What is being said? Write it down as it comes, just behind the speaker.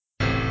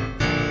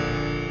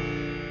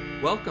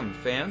Welcome,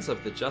 fans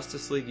of the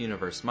Justice League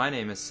universe. My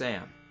name is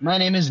Sam. My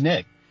name is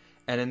Nick.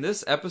 And in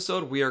this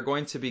episode, we are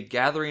going to be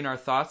gathering our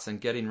thoughts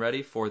and getting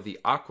ready for the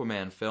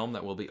Aquaman film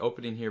that will be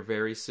opening here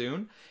very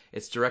soon.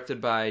 It's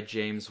directed by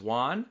James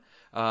Wan.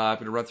 I'm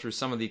going to run through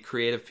some of the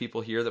creative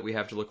people here that we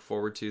have to look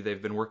forward to.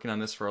 They've been working on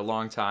this for a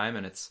long time,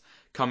 and it's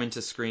coming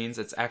to screens.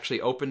 It's actually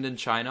opened in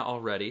China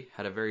already,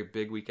 had a very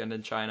big weekend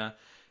in China.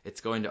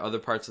 It's going to other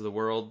parts of the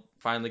world,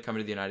 finally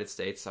coming to the United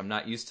States. I'm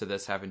not used to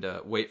this, having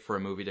to wait for a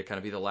movie to kind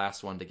of be the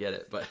last one to get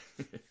it, but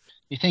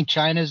You think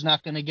China's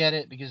not going to get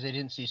it because they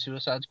didn't see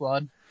Suicide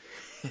Squad?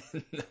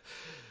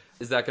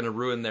 is that going to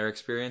ruin their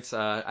experience?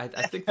 I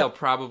think they'll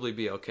probably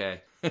be okay.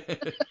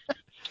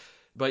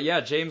 But yeah,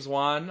 James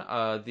Wan,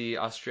 the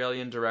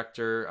Australian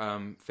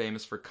director,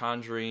 famous for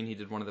Conjuring. He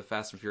did one of the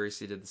Fast and Furious.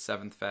 He did the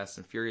seventh Fast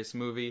and Furious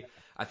movie.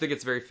 I think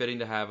it's very fitting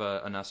to have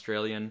an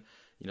Australian,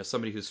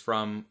 somebody who's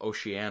from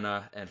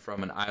Oceania and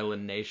from an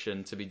island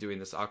nation to be doing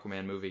this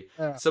Aquaman movie.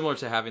 Yeah. Similar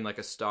to having like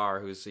a star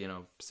who's,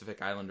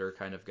 Pacific Islander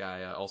kind of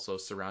guy, also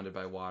surrounded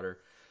by water.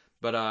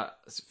 But a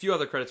few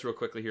other credits real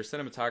quickly here.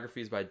 Cinematography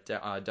is by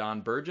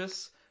Don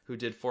Burgess, who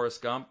did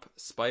Forrest Gump,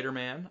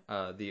 Spider-Man,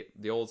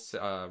 the old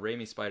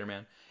Raimi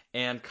Spider-Man,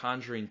 and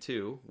Conjuring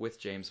 2 with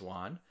James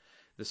Wan.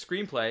 The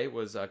screenplay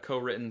was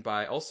co-written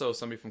by also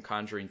somebody from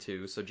Conjuring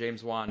 2, so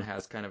James Wan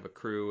has kind of a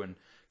crew and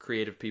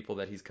creative people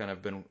that he's kind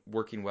of been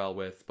working well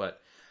with.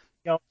 But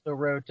He also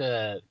wrote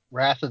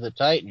Wrath of the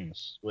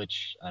Titans,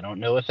 which I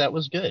don't know if that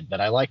was good, but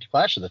I liked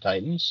Clash of the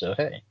Titans, so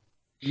hey.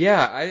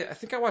 yeah, I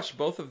think I watched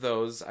both of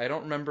those. I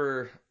don't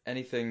remember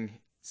anything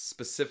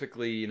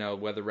specifically,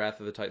 whether Wrath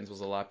of the Titans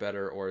was a lot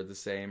better or the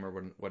same or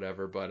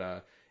whatever,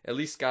 but at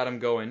least got him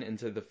going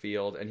into the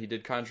field. And he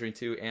did Conjuring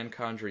 2 and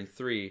Conjuring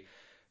 3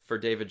 for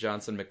David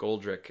Johnson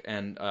McGoldrick.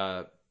 And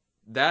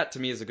that to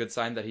me is a good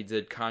sign that he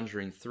did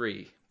Conjuring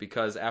 3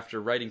 because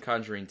after writing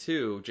Conjuring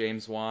 2,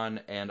 James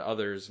Wan and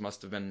others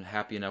must have been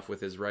happy enough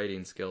with his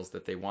writing skills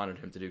that they wanted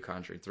him to do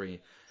Conjuring 3.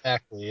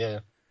 Exactly, yeah.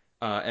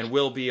 And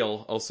Will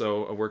Beall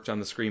also worked on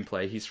the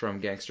screenplay. He's from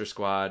Gangster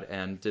Squad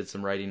and did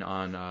some writing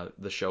on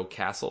the show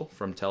Castle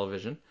from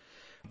television.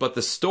 But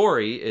the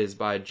story is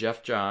by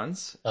Jeff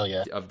Johns Oh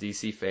yeah. of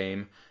DC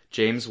fame.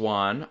 James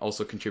Wan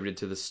also contributed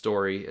to the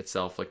story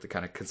itself, like the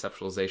kind of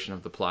conceptualization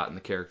of the plot and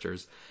the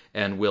characters,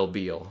 and Will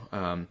Beall.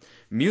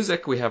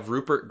 Music, we have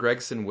Rupert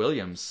Gregson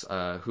Williams,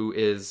 who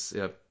is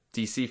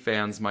DC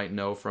fans might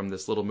know from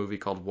this little movie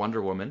called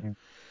Wonder Woman. Mm.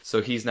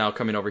 So he's now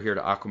coming over here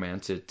to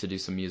Aquaman to do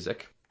some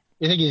music.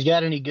 You think he's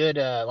got any good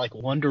like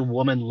Wonder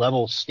Woman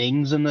level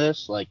stings in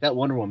this? Like that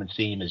Wonder Woman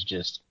theme is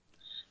just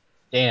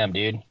damn,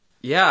 dude.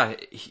 Yeah,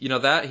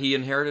 that he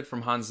inherited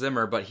from Hans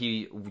Zimmer, but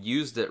he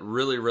used it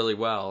really, really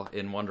well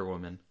in Wonder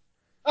Woman.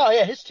 Oh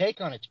yeah, his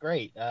take on it's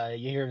great.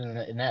 You hear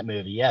it in that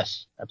movie.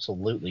 Yes,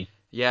 absolutely.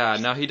 Yeah,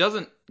 now he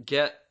doesn't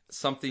get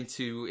something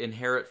to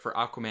inherit for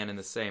Aquaman in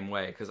the same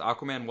way, because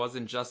Aquaman was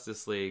in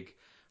Justice League,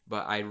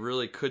 but I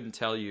really couldn't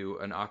tell you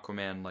an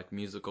Aquaman like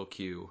musical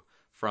cue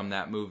from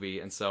that movie,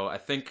 and so I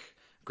think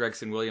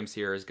Gregson Williams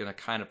here is going to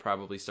kind of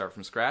probably start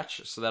from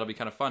scratch, so that'll be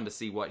kind of fun to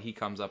see what he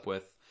comes up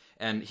with,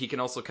 and he can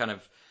also kind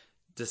of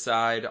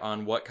decide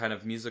on what kind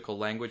of musical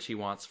language he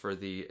wants for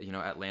the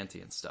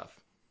Atlantean stuff.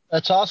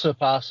 That's also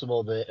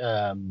possible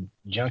that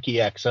Junkie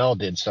XL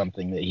did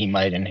something that he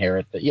might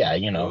inherit. But yeah,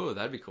 Oh,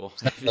 that'd be cool.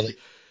 it's not really.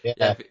 Yeah,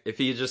 Yeah, if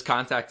he just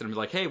contacted him,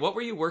 like, hey, what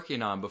were you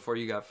working on before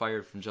you got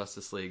fired from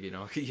Justice League?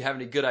 You have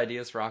any good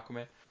ideas for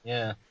Aquaman?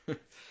 yeah.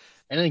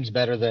 Anything's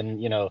better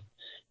than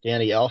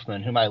Danny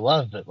Elfman, whom I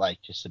love, but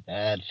like just a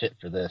bad fit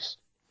for this.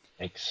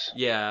 Thanks.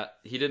 Yeah,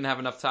 he didn't have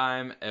enough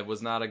time. It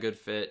was not a good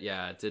fit.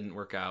 Yeah, it didn't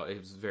work out. It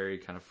was very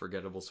kind of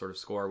forgettable sort of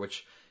score,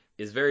 which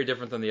is very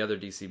different than the other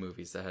DC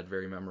movies that had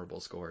very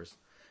memorable scores.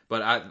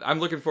 But I'm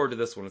looking forward to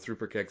this one with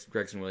Rupert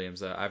Gregson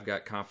Williams. I've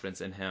got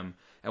confidence in him,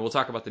 and we'll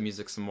talk about the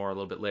music some more a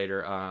little bit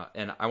later.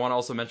 And I want to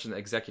also mention the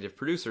executive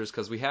producers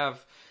because we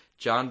have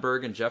John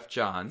Berg and Jeff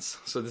Johns.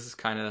 So this is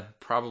kind of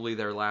probably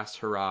their last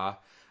hurrah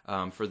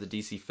for the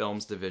DC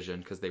Films division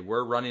because they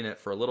were running it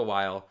for a little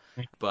while,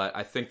 but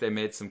I think they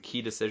made some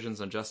key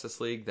decisions on Justice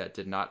League that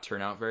did not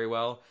turn out very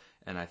well,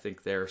 and I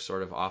think they're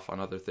sort of off on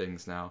other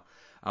things now.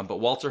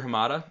 But Walter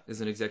Hamada is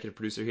an executive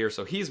producer here,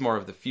 so he's more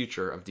of the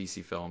future of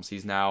DC Films.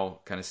 He's now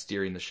kind of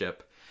steering the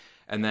ship.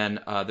 And then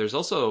there's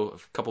also a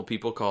couple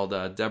people called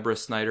Deborah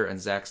Snyder and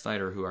Zack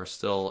Snyder who are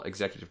still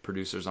executive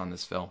producers on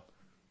this film.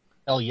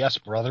 Hell yes,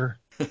 brother.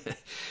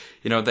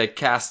 They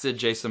casted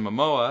Jason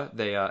Momoa.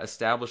 They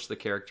established the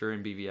character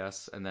in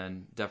BVS, and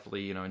then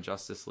definitely, in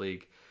Justice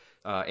League,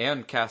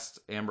 and cast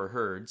Amber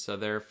Heard. So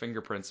their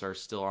fingerprints are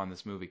still on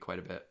this movie quite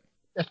a bit.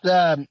 If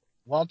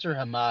Walter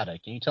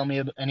Hamada, can you tell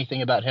me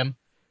anything about him?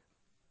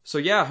 So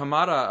yeah,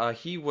 Hamada,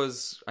 he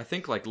was, I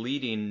think, like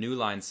leading New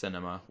Line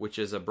Cinema, which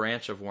is a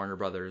branch of Warner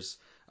Brothers.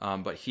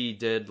 But he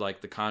did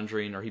like The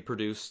Conjuring, or he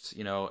produced,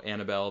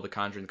 Annabelle, The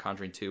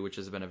Conjuring 2, which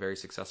has been a very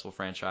successful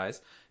franchise,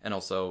 and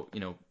also,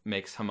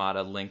 makes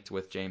Hamada linked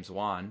with James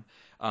Wan.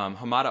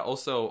 Hamada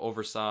also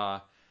oversaw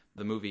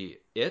the movie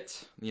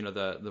It,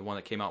 the one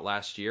that came out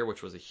last year,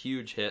 which was a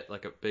huge hit,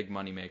 like a big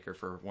moneymaker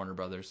for Warner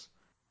Brothers.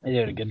 They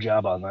did a good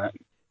job on that.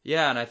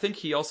 Yeah, and I think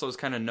he also is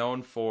kind of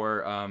known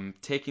for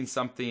taking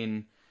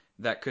something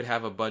that could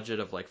have a budget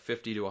of like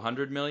 50 to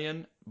 100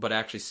 million, but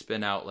actually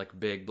spin out like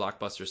big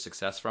blockbuster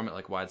success from it,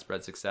 like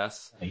widespread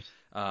success.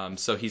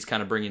 Nice. So he's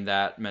kind of bringing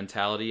that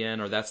mentality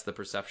in, or that's the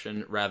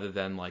perception, rather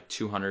than like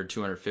 200,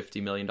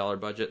 250 million dollar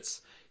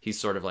budgets. He's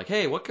sort of like,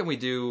 hey, what can we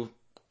do,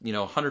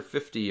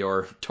 150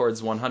 or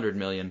towards 100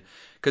 million?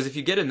 Because if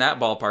you get in that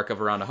ballpark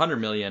of around 100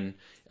 million,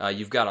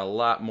 you've got a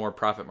lot more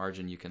profit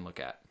margin you can look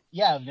at.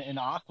 Yeah, and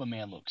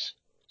Aquaman looks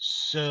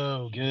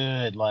so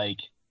good. Like,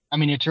 I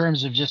mean, in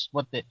terms of just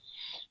what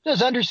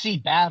those undersea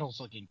battles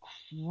look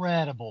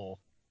incredible.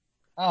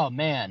 Oh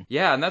man.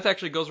 Yeah, and that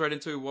actually goes right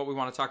into what we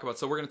want to talk about.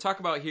 So we're going to talk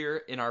about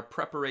here in our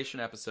preparation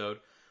episode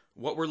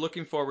what we're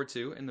looking forward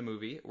to in the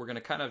movie. We're going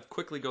to kind of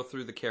quickly go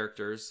through the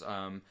characters,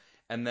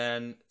 and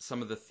then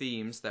some of the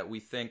themes that we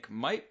think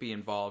might be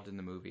involved in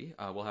the movie.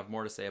 We'll have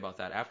more to say about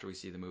that after we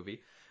see the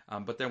movie.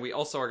 But then we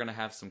also are going to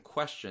have some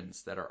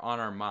questions that are on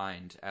our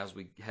mind as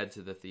we head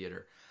to the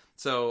theater.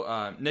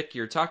 So, Nick,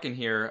 you're talking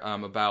here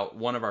about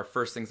one of our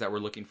first things that we're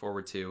looking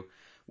forward to,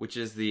 which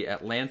is the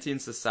Atlantean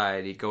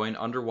Society going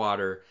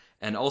underwater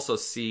and also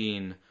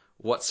seeing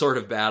what sort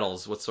of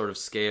battles, what sort of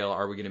scale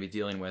are we going to be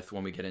dealing with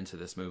when we get into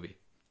this movie.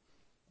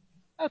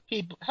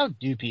 How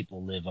do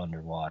people live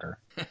underwater?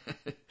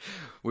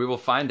 We will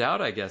find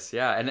out, I guess.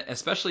 Yeah, and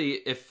especially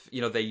if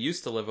they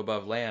used to live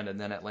above land and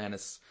then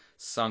Atlantis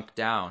sunk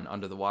down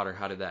under the water.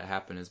 How did that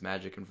happen? Is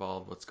magic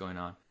involved? What's going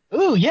on?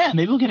 Ooh, yeah,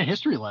 maybe we'll get a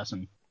history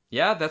lesson.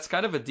 Yeah, that's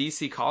kind of a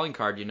DC calling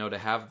card, to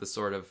have the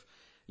sort of,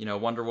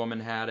 Wonder Woman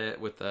had it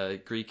with the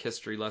Greek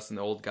history lesson,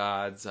 the old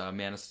gods.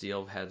 Man of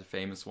Steel had the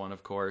famous one,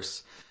 of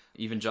course.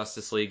 Even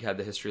Justice League had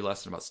the history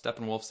lesson about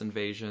Steppenwolf's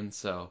invasion.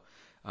 So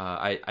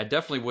I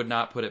definitely would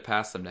not put it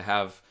past them to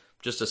have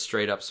just a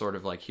straight up sort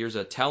of like, here's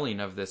a telling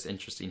of this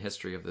interesting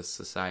history of this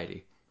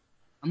society.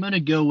 I'm gonna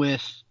go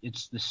with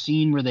it's the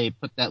scene where they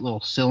put that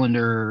little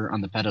cylinder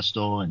on the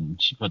pedestal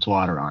and she puts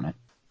water on it.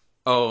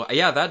 Oh,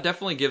 yeah, that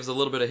definitely gives a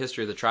little bit of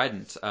history of the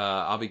Trident.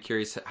 I'll be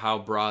curious how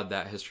broad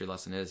that history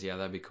lesson is. Yeah,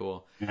 that'd be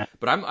cool. Yeah.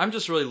 But I'm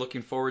just really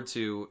looking forward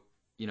to,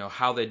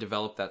 how they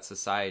develop that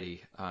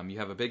society. You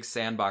have a big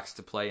sandbox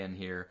to play in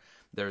here.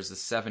 There's the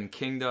Seven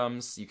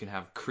Kingdoms. You can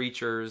have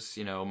creatures,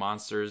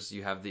 monsters.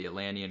 You have the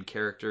Atlantean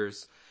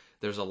characters.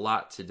 There's a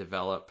lot to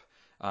develop.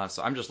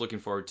 So I'm just looking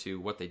forward to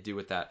what they do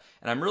with that.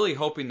 And I'm really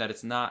hoping that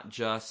it's not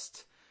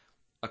just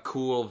a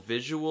cool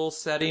visual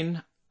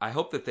setting. I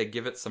hope that they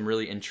give it some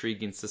really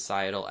intriguing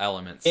societal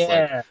elements, like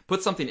Yeah,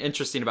 put something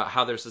interesting about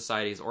how their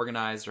society is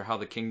organized or how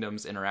the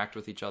kingdoms interact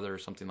with each other or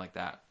something like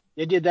that.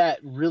 they did that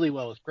really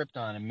well with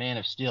Krypton and Man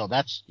of Steel.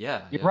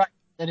 Yeah, You're yeah. right.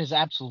 That is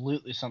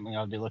absolutely something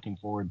I would be looking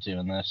forward to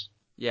in this.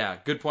 Yeah,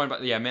 good point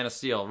about yeah, Man of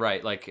Steel,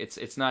 right. Like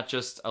it's not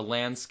just a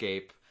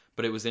landscape,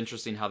 but it was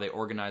interesting how they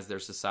organized their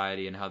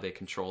society and how they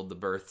controlled the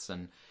births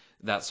and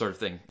that sort of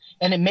thing.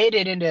 And it made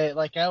it into,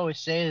 like I always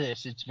say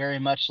this, it's very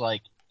much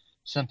like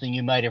something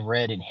you might have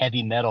read in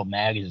Heavy Metal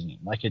magazine.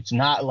 Like it's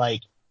not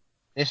like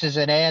this is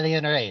an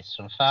alien race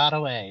from far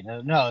away.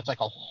 No, no, it's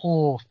like a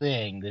whole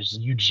thing. There's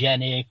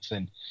eugenics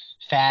and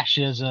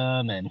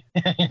fascism, and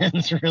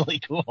it's really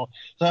cool.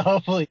 So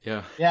hopefully,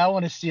 Yeah. yeah, I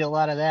want to see a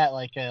lot of that,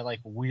 like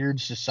weird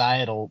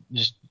societal,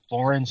 just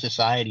foreign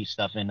society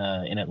stuff in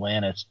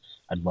Atlantis.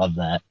 I'd love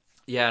that.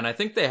 Yeah, and I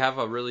think they have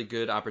a really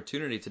good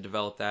opportunity to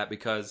develop that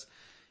because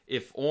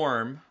if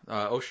Orm,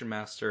 Ocean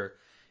Master,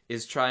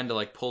 is trying to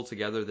like pull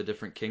together the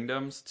different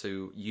kingdoms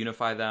to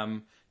unify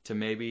them to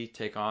maybe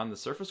take on the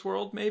surface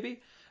world,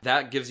 maybe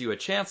that gives you a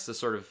chance to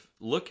sort of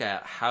look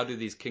at how do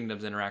these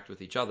kingdoms interact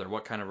with each other,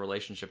 what kind of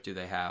relationship do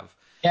they have.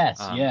 Yes,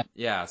 yeah,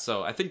 Yeah,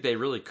 so I think they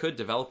really could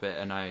develop it,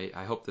 and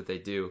I hope that they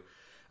do.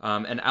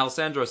 And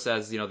Alessandro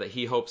says, that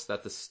he hopes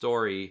that the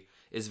story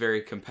is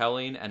very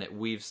compelling and it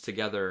weaves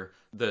together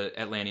the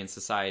Atlantean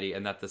society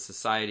and that the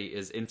society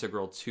is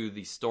integral to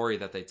the story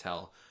that they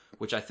tell,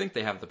 which I think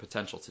they have the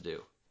potential to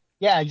do.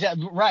 yeah,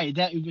 exactly right.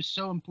 That it was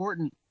so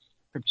important.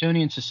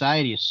 Kryptonian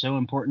society is so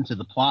important to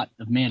the plot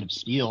of Man of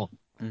Steel.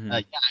 Hmm.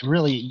 Yeah, I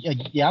really,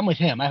 yeah, I'm with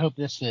him. I hope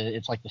this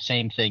it's like the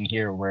same thing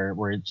here,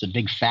 where it's a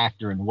big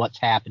factor in what's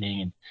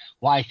happening and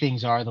why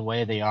things are the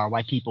way they are,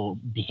 why people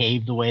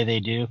behave the way they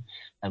do.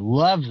 I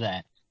love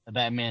that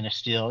about Man of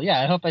Steel.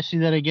 Yeah, I hope I see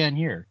that again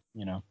here.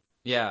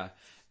 Yeah,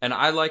 and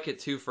I like it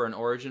too for an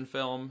origin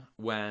film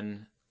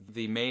when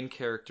the main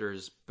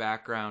character's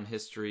background,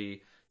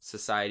 history,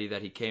 society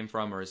that he came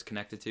from or is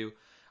connected to.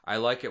 I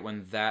like it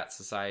when that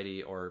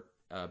society or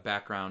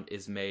background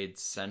is made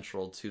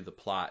central to the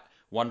plot.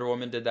 Wonder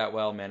Woman did that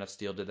well. Man of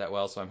Steel did that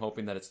well. So I'm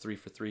hoping that it's three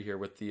for three here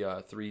with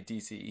the three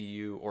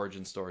DCEU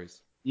origin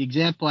stories. The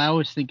example I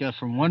always think of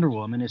from Wonder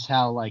Woman is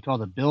how like all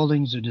the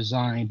buildings are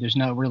designed. There's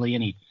not really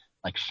any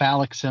like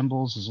phallic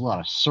symbols. There's a lot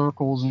of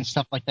circles and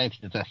stuff like that.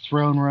 The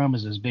throne room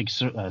is those big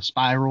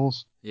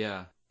spirals.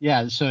 Yeah.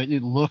 Yeah, so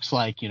it looks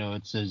like,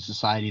 it's a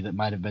society that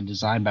might have been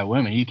designed by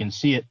women. You can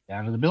see it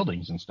down to the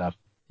buildings and stuff.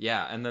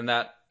 Yeah, and then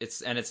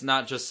it's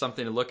not just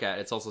something to look at,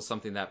 it's also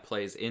something that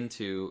plays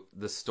into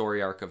the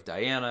story arc of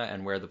Diana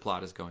and where the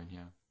plot is going, yeah.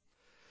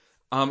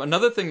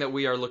 Another thing that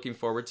we are looking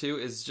forward to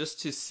is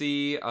just to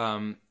see,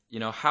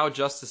 how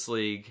Justice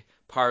League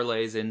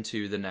parlays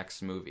into the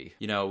next movie.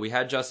 We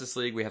had Justice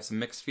League, we have some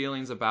mixed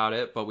feelings about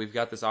it, but we've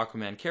got this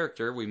Aquaman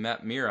character. We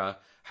met Mira.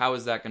 How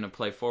is that going to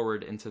play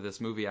forward into this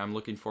movie? I'm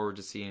looking forward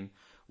to seeing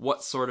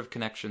what sort of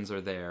connections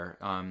are there.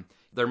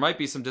 There might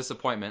be some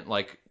disappointment,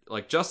 like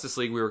Justice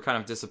League. We were kind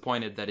of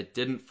disappointed that it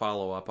didn't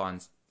follow up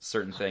on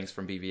certain things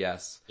from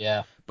BVS.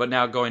 Yeah. But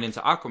now going into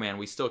Aquaman,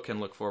 we still can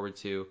look forward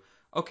to,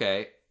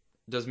 okay,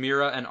 does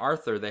Mira and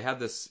Arthur, they had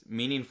this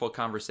meaningful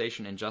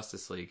conversation in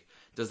Justice League.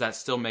 Does that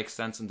still make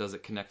sense, and does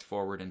it connect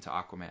forward into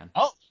Aquaman?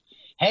 Oh,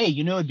 hey,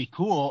 it'd be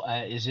cool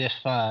is if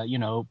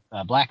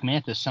Black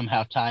Manta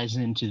somehow ties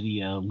into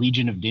the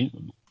Legion of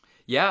Doom.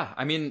 Yeah,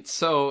 I mean,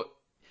 so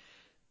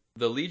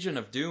the Legion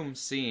of Doom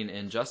scene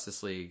in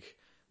Justice League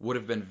would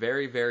have been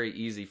very, very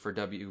easy for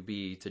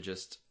WB to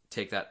just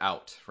take that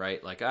out,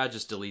 right? Like,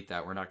 just delete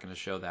that. We're not going to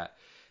show that.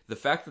 The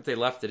fact that they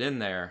left it in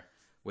there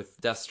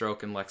with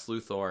Deathstroke and Lex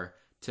Luthor,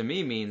 to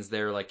me, means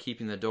they're like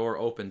keeping the door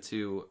open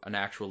to an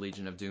actual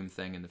Legion of Doom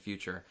thing in the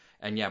future.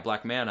 And yeah,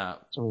 Black Manta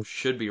So,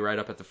 should be right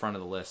up at the front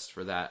of the list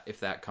for that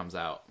if that comes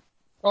out.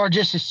 or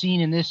just a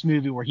scene in this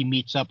movie where he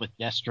meets up with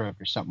Deathstroke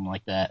or something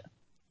like that.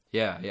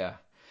 Yeah, yeah.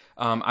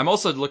 I'm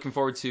also looking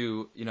forward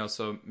to,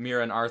 so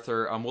Mira and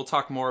Arthur. We'll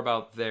talk more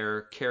about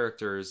their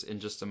characters in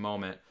just a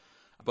moment,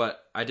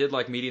 but I did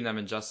like meeting them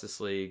in Justice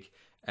League,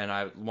 and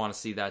I want to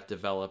see that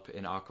develop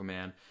in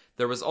Aquaman.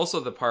 There was also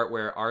the part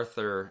where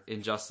Arthur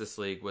in Justice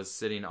League was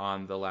sitting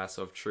on the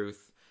lasso of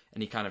truth,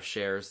 and he kind of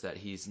shares that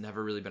he's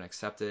never really been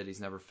accepted.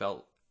 He's never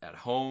felt at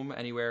home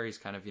anywhere. He's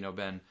kind of,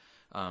 been,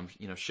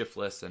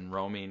 shiftless and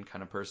roaming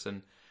kind of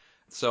person.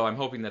 So I'm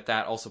hoping that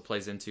that also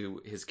plays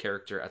into his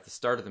character at the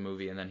start of the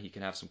movie, and then he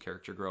can have some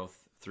character growth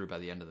through by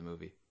the end of the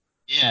movie.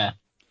 Yeah.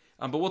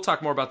 But we'll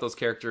talk more about those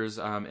characters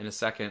in a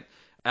second.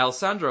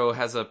 Alessandro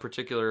has a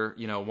particular,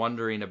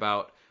 wondering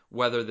about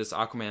whether this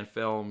Aquaman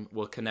film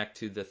will connect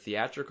to the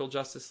theatrical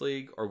Justice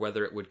League or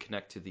whether it would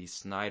connect to the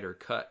Snyder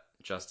Cut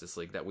Justice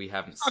League that we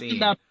haven't Talking seen.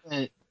 about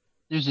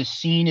there's a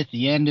scene at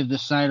the end of the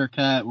Snyder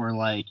Cut where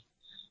like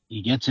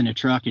he gets in a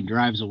truck and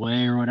drives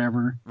away or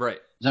whatever. Right.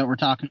 Is that what we're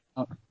talking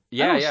about? I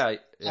Yeah, don't yeah,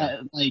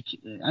 yeah. like.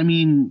 I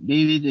mean,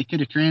 maybe they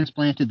could have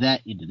transplanted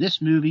that into this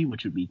movie,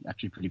 which would be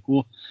actually pretty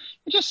cool.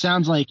 It just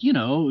sounds like it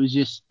was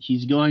just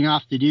he's going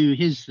off to do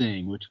his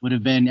thing, which would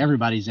have been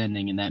everybody's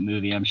ending in that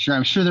movie. I'm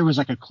sure there was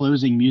like a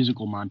closing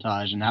musical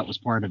montage, and that was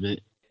part of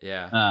it.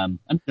 Yeah. I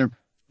mean, there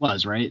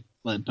was, right,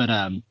 but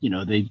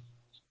they.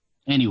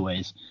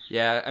 Anyways,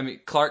 Yeah, I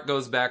mean Clark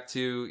goes back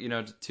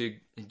to to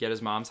get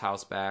his mom's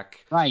house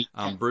back. right.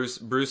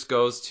 Bruce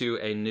goes to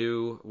a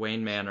new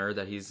Wayne Manor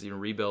that he's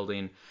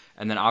rebuilding,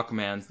 and then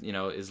Aquaman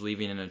is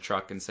leaving in a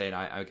truck and saying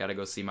I got to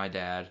go see my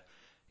dad.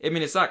 I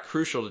mean it's not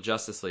crucial to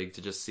Justice League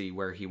to just see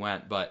where he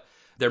went, but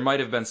there might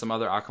have been some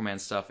other Aquaman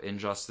stuff in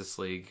Justice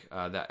League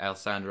that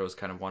Alessandro is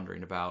kind of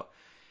wondering about.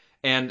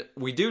 And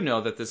we do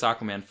know that this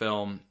Aquaman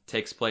film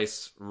takes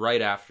place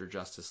right after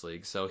Justice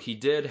League. So he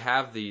did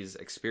have these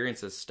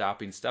experiences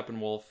stopping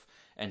Steppenwolf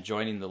and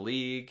joining the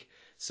League.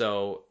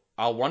 So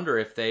I'll wonder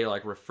if they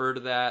like refer to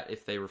that,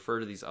 if they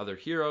refer to these other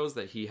heroes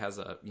that he has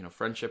a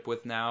friendship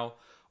with now,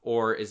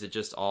 or is it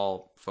just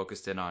all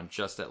focused in on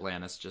just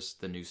Atlantis,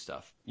 just the new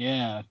stuff?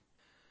 Yeah.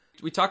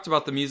 We talked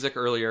about the music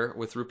earlier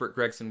with Rupert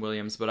Gregson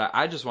Williams, but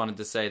I just wanted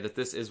to say that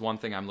this is one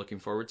thing I'm looking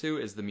forward to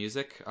is the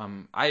music.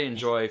 I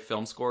enjoy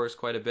film scores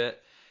quite a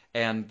bit,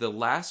 and the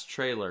last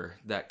trailer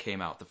that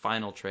came out, the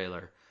final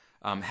trailer,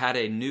 had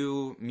a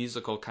new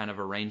musical kind of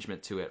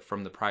arrangement to it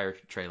from the prior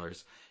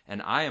trailers,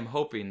 and I am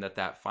hoping that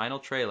that final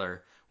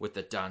trailer with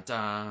the dun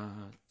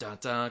dun dun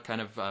dun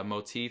kind of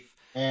motif.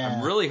 I'm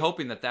Yeah. really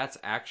hoping that that's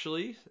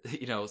actually,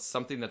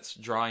 something that's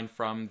drawing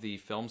from the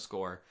film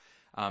score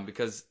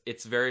because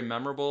it's very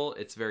memorable,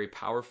 it's very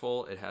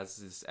powerful, it has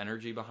this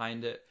energy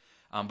behind it,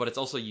 but it's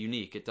also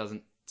unique. It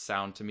doesn't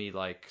sound to me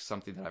like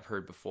something that I've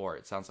heard before.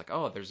 It sounds like,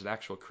 oh, there's an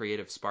actual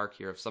creative spark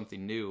here of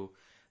something new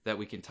that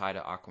we can tie to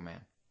Aquaman.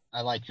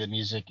 I like the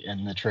music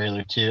in the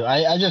trailer too.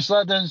 I just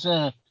love those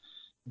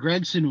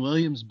Gregson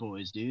Williams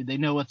boys, dude. They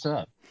know what's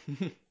up.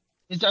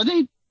 Are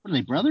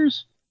they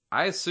brothers?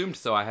 I assumed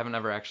so. I haven't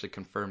ever actually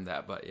confirmed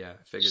that, but yeah,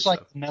 I figured Just like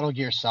so. the Metal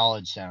Gear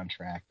Solid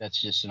soundtrack. That's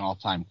just an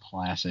all-time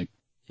classic.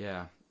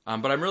 Yeah,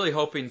 but I'm really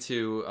hoping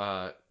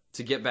to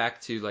get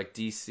back to like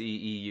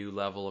DCEU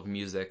level of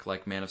music,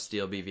 like Man of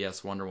Steel,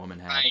 BVS, Wonder Woman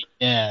had. Right.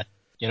 Yeah.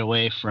 Get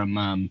away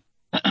from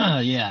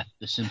yeah,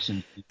 The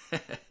Simpsons.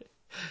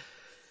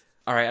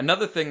 All right,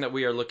 another thing that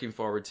we are looking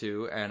forward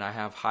to, and I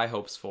have high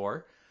hopes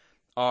for,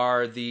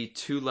 are the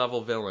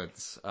two-level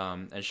villains.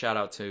 And shout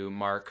out to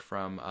Mark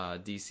from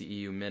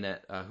DCEU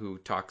Minute, who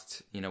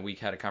talked. We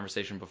had a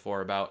conversation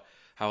before about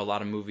how a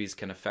lot of movies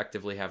can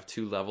effectively have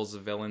two levels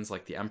of villains,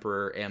 like the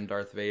Emperor and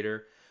Darth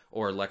Vader,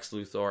 or Lex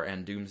Luthor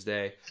and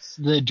Doomsday.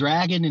 The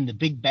dragon and the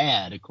big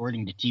bad,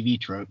 according to TV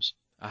tropes.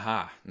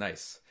 Aha,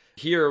 nice.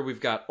 Here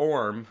we've got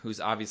Orm, who's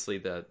obviously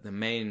the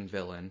main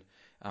villain,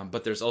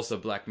 But there's also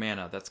Black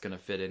Manta that's going to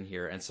fit in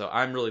here, and so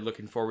I'm really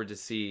looking forward to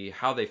see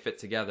how they fit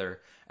together,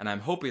 and I'm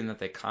hoping that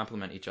they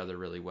complement each other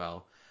really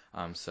well.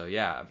 So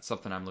yeah, it's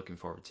something I'm looking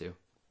forward to.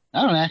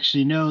 I don't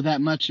actually know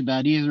that much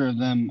about either of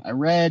them. I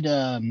read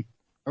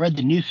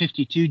the New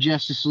 52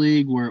 Justice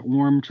League where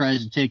Orm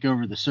tries to take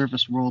over the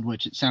surface world,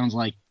 which it sounds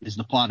like is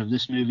the plot of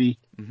this movie.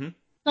 Hmm.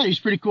 I thought he was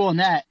pretty cool in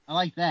that. I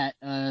like that.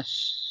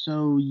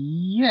 So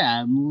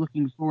yeah, I'm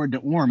looking forward to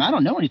Orm. I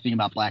don't know anything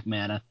about Black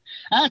Manta.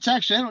 That's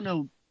actually I don't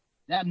know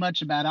that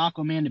much about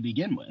Aquaman to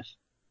begin with.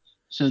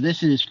 So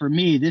this is for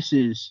me. This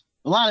is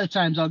a lot of the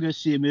times I'll go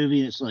see a movie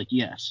and it's like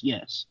yes,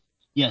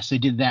 they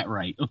did that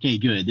right. Okay,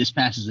 good. This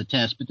passes the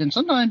test. But then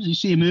sometimes you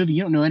see a movie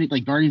you don't know any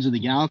like Guardians of the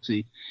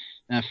Galaxy.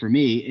 For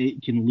me,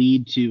 it can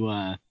lead to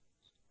a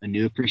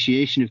new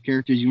appreciation of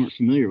characters you weren't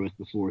familiar with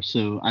before.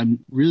 So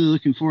I'm really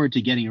looking forward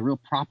to getting a real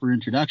proper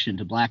introduction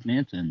to Black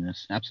Manta in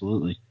this.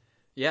 Absolutely.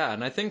 Yeah,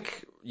 and I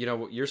think,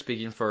 you're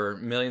speaking for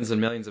millions and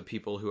millions of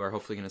people who are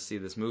hopefully going to see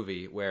this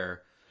movie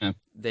where Yeah.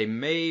 they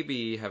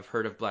maybe have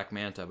heard of Black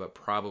Manta, but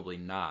probably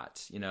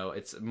not.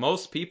 It's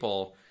most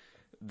people,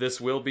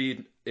 this will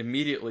be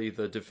immediately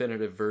the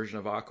definitive version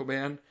of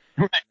Aquaman.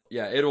 Right.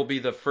 Yeah, it'll be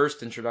the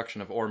first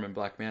introduction of Orm and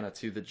Black Manta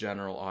to the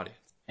general audience.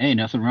 Hey,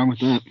 nothing wrong with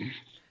that.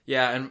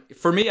 Yeah, and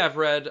for me, I've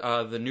read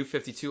the New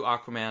 52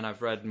 Aquaman.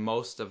 I've read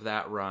most of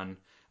that run,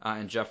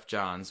 and Jeff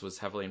Johns was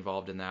heavily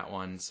involved in that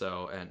one.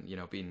 So, and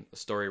being a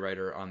story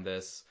writer on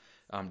this,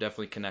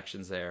 definitely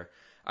connections there.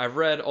 I've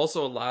read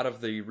also a lot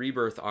of the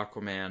Rebirth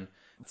Aquaman,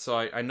 so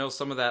I know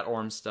some of that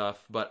Orm stuff,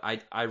 but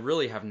I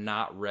really have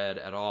not read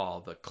at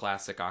all the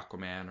classic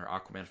Aquaman or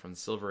Aquaman from the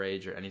Silver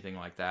Age or anything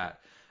like that.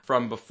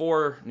 From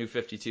before New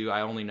 52,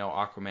 I only know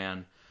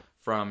Aquaman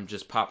from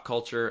just pop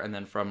culture and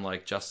then from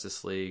like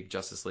Justice League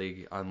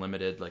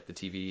Unlimited, like the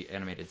TV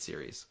animated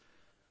series.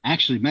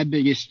 Actually, my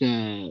biggest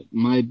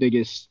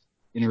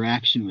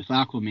interaction with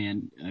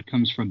Aquaman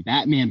comes from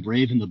Batman: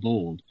 Brave and the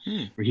Bold,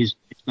 Hmm. where it's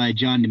by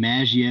John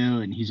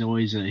DiMaggio, and he's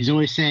always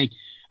saying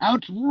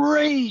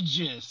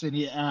outrageous,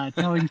 and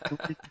telling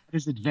stories about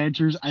his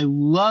adventures. I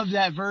love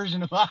that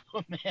version of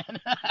Aquaman.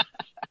 Oh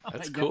my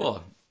That's god.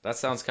 cool. That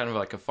sounds kind of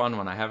like a fun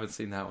one. I haven't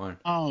seen that one.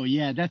 Oh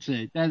yeah,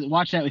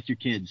 watch that with your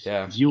kids.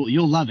 Yeah. 'Cause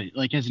you'll love it.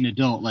 Like as an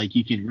adult, like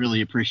you can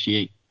really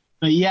appreciate.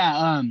 But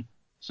yeah,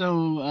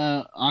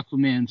 so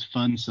Aquaman's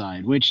fun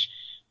side, which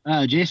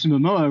Jason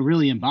Momoa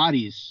really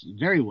embodies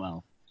very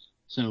well.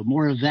 So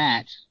more of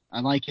that. I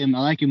like him. I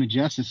like him in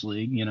Justice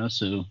League,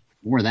 so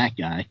more of that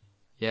guy.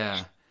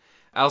 Yeah.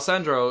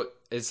 Alessandro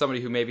is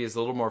somebody who maybe is a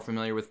little more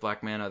familiar with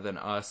Black Manta than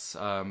us,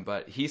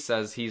 but he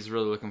says he's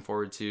really looking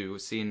forward to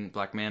seeing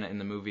Black Manta in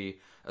the movie,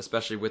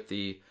 especially with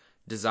the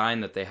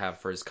design that they have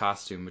for his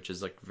costume, which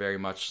is like very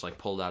much like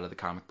pulled out of the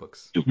comic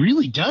books. It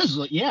really does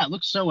look. Yeah, it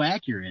looks so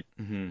accurate.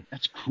 Hmm.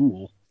 That's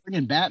cool.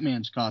 Bringing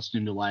Batman's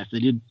costume to life. They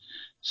did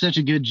such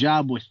a good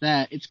job with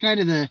that. It's kind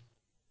of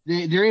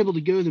they're able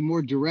to go the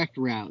more direct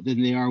route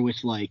than they are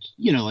with like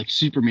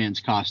Superman's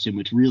costume,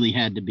 which really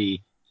had to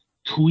be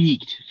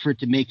tweaked for it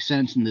to make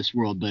sense in this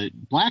world. But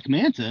Black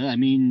Manta, I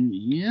mean,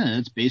 yeah,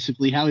 that's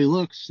basically how he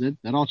looks.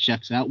 That all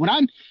checks out.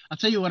 I'll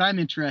tell you what I'm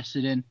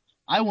interested in.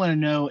 I want to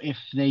know if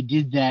they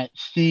did that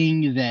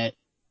thing that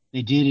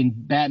they did in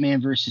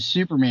Batman versus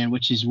Superman,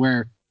 which is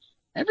where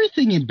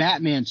everything in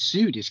Batman's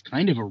suit is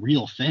kind of a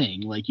real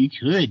thing. Like you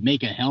could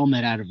make a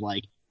helmet out of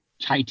like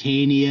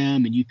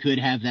titanium, and you could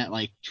have that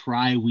like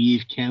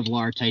tri-weave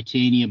Kevlar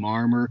titanium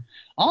armor.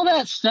 All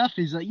that stuff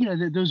is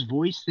those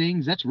voice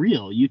things. That's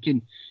real. You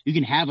can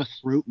have a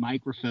throat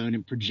microphone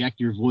and project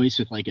your voice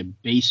with like a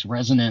bass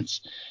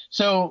resonance.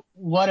 So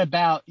what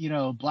about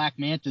Black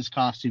Manta's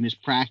costume is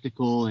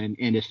practical and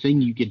a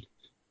thing you could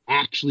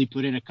actually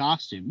put in a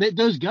costume.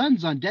 Those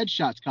guns on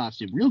Deadshot's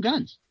costume, real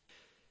guns.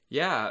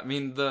 Yeah, I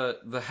mean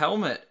the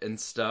helmet and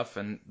stuff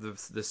and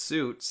the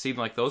suit seem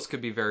like those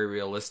could be very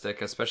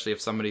realistic, especially if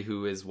somebody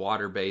who is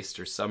water based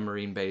or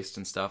submarine based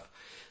and stuff.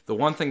 The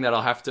one thing that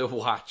I'll have to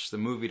watch the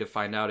movie to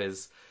find out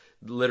is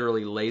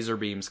literally laser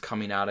beams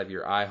coming out of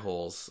your eye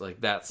holes.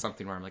 Like that's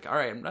something where I'm like, all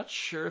right, I'm not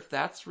sure if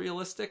that's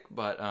realistic,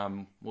 but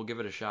we'll give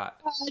it a shot.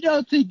 I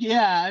don't think,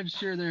 yeah, I'm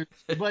sure there,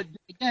 but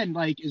again,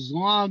 like as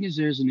long as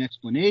there's an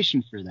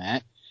explanation for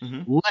that,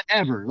 Hmm.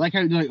 whatever. Like,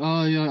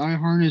 oh yeah, I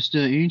harnessed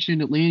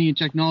ancient Atlantean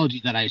technology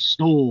that I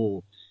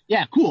stole.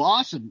 Yeah, cool,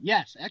 awesome,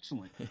 yes,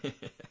 excellent,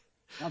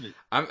 love it.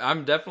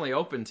 I'm definitely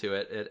open to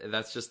it.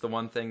 That's just the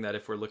one thing that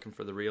if we're looking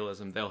for the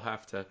realism, they'll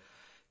have to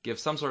give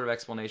some sort of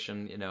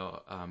explanation,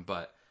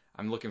 but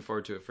I'm looking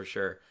forward to it for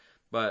sure.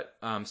 But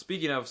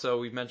speaking of, so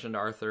we've mentioned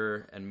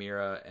Arthur and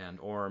Mira and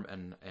Orm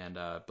and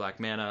Black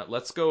Manta.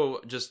 Let's go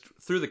just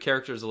through the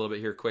characters a little bit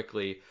here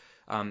quickly.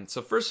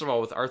 So first of all,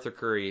 with Arthur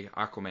Curry,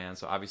 Aquaman,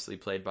 so obviously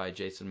played by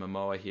Jason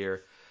Momoa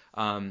here,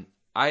 I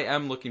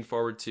am looking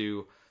forward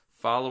to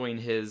following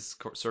his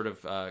sort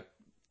of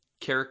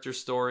character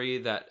story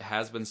that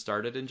has been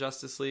started in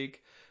Justice League.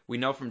 We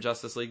know from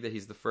Justice League that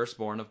he's the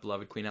firstborn of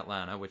beloved Queen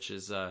Atlanta, which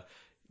is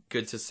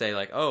good to say,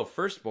 like, oh,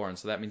 firstborn,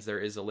 so that means there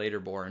is a later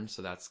born,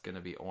 so that's going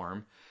to be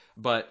Orm.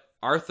 But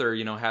Arthur,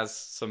 has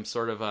some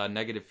sort of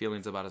negative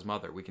feelings about his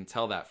mother. We can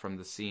tell that from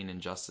the scene in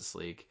Justice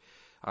League,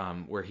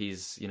 where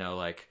he's,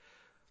 like,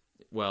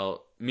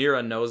 well,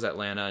 Mira knows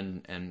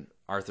Atlanta, and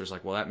Arthur's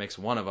like, well, that makes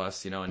one of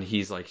us, and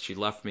he's like, she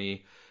left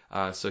me.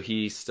 So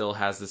he still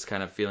has this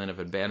kind of feeling of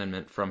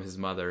abandonment from his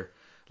mother,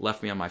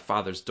 left me on my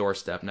father's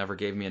doorstep, never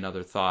gave me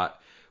another thought,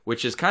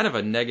 which is kind of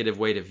a negative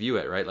way to view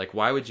it, right? Like,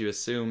 why would you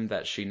assume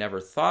that she never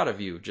thought of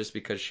you just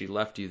because she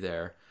left you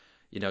there?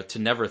 To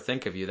never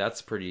think of you,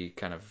 that's pretty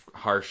kind of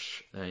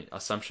harsh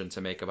assumption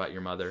to make about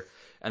your mother.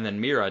 And then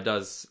Mira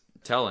does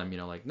tell him,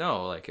 like,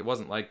 no, like, it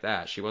wasn't like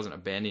that. She wasn't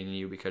abandoning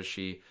you because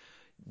she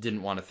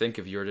didn't want to think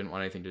of you or didn't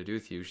want anything to do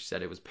with you. She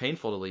said it was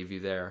painful to leave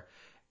you there,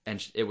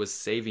 and it was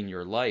saving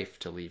your life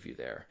to leave you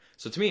there.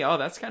 So to me, oh,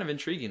 that's kind of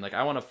intriguing. Like,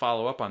 I want to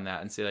follow up on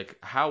that and say, like,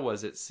 how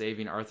was it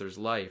saving Arthur's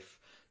life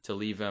to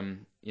leave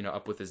him,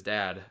 up with his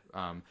dad?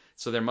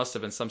 So there must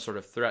have been some sort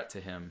of threat to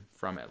him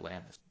from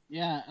Atlantis.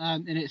 Yeah,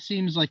 and it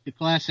seems like the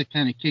classic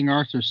kind of King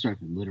Arthur story,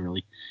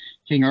 literally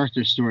King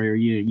Arthur story, where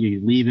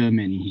you leave him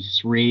and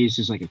he's raised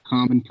as like a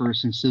common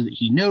person, so that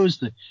he knows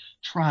the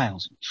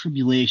trials and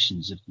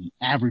tribulations of the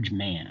average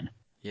man.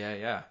 Yeah,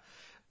 yeah.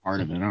 Part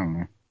of it, I don't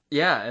know.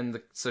 Yeah,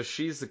 and so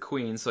she's the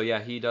queen. So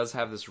yeah, he does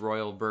have this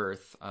royal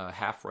birth,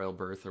 half royal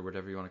birth, or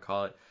whatever you want to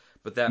call it.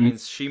 But that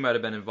means she might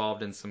have been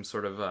involved in some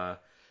sort of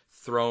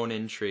throne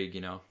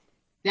intrigue.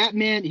 That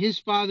man, his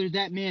father,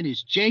 that man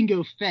is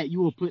Django Fett.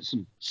 You will put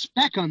some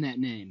spec on that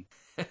name.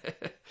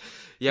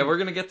 Yeah, we're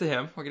gonna get to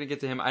him. We're gonna get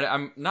to him.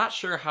 I'm not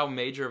sure how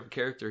major of a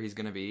character he's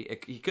gonna be.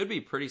 He could be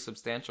a pretty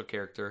substantial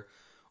character,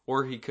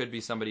 or he could be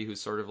somebody who's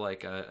sort of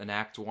like an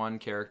Act One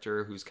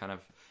character who's kind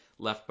of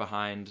left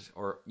behind,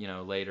 or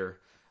later.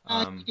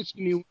 I think it's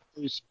gonna be one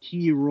of those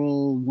key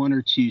role, one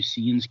or two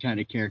scenes kind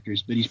of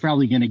characters, but he's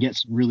probably gonna get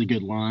some really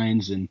good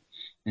lines and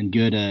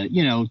good,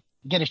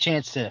 get a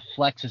chance to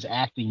flex his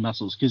acting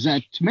muscles, because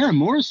Tamara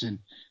Morrison,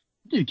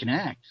 dude, can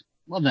act.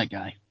 Love that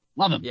guy.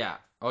 Love him. Yeah.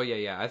 Oh yeah,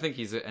 yeah. I think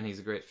he's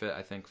a great fit.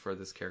 I think for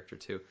this character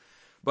too.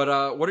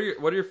 But what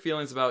are your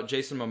feelings about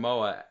Jason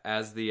Momoa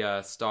as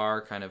the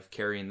star, kind of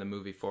carrying the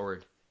movie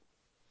forward?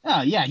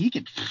 Oh yeah, he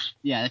could.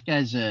 Yeah,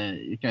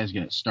 that guy's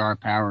got star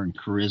power and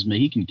charisma.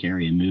 He can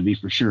carry a movie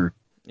for sure.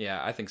 Yeah,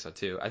 I think so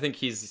too. I think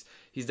he's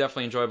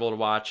definitely enjoyable to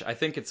watch. I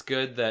think it's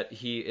good that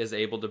he is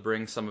able to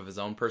bring some of his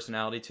own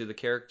personality to the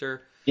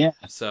character. Yeah.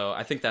 So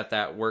I think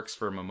that works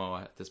for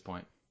Momoa at this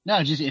point.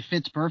 No, just it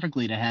fits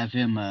perfectly to have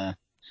him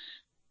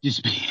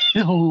just be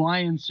a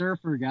Hawaiian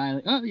surfer guy.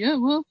 Like, oh yeah,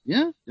 well,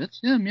 yeah, that's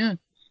him. Yeah.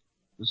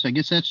 So I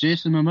guess that's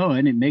Jason Momoa,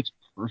 and it makes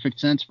perfect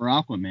sense for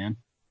Aquaman.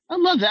 I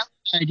love that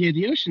idea.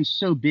 The ocean's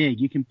so big,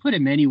 you can put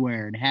him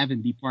anywhere and have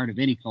him be part of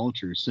any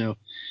culture. So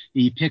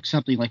you pick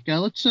something like,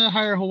 let's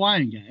hire a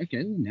Hawaiian guy.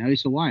 Okay, now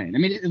he's Hawaiian. I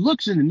mean, it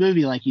looks in the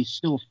movie like he's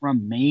still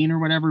from Maine or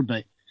whatever,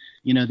 but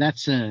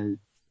that's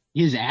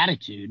his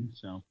attitude.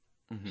 So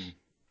Hmm.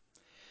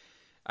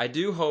 I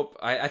do hope.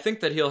 I think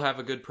that he'll have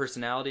a good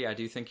personality. I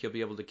do think he'll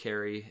be able to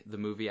carry the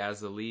movie as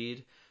the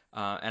lead,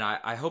 and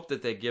I hope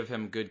that they give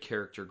him good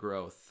character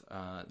growth.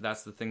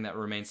 That's the thing that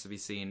remains to be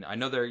seen. I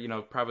know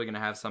they're probably going to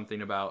have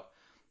something about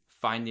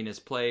finding his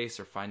place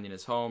or finding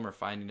his home or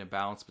finding a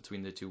balance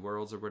between the two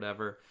worlds or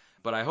whatever.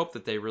 But I hope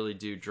that they really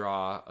do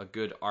draw a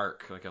good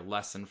arc, like a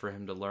lesson for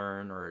him to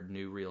learn or a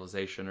new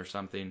realization or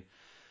something.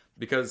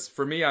 Because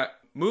for me,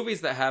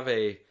 movies that have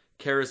a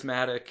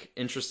charismatic,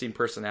 interesting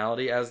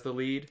personality as the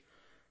lead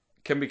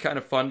can be kind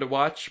of fun to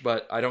watch,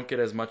 but I don't get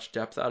as much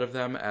depth out of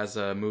them as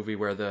a movie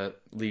where the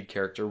lead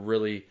character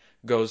really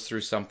goes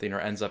through something or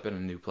ends up in a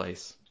new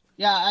place.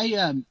 yeah,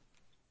 I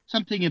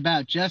something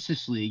about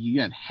Justice League.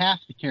 You have half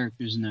the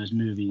characters in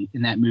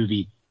that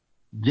movie.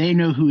 They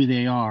know who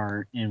they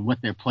are and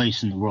what their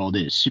place in the world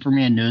is.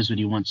 Superman knows what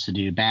he wants to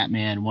do.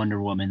 Batman,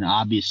 Wonder Woman,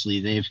 obviously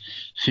they've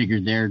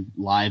figured their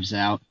lives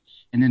out.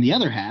 And then the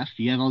other half,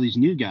 you have all these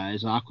new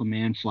guys,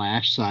 Aquaman,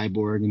 Flash,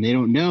 Cyborg, and they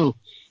don't know.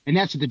 And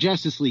that's what the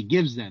Justice League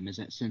gives them, is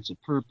that sense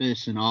of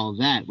purpose and all of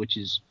that, which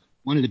is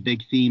one of the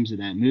big themes of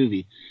that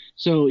movie.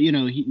 So,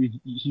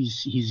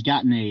 he's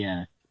gotten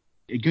a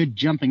good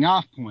jumping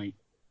off point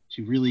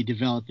to really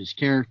develop his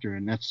character,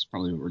 and that's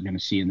probably what we're going to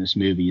see in this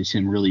movie, is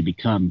him really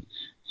become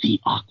the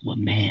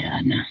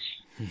Aquaman.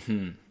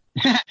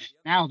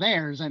 Now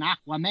there's an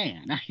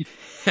Aquaman.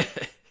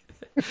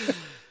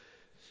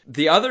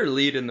 The other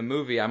lead in the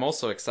movie I'm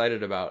also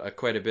excited about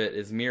quite a bit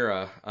is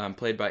Mira,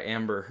 played by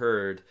Amber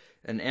Heard.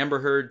 And Amber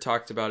Heard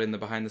talked about in the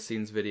behind the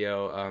scenes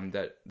video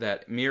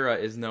that Mira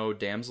is no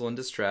damsel in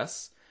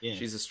distress. Yeah.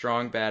 She's a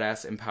strong,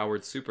 badass,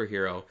 empowered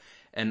superhero.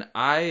 And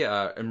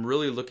I am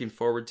really looking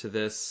forward to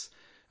this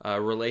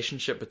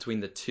relationship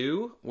between the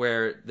two,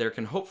 where there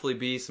can hopefully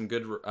be some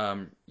good,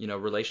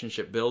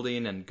 relationship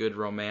building and good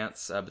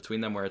romance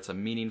between them, where it's a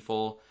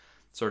meaningful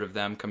sort of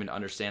them coming to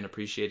understand,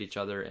 appreciate each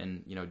other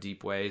in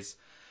deep ways.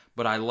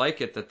 But I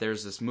like it that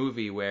there's this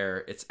movie where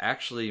it's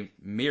actually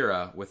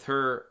Mira with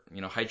her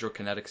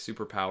hydrokinetic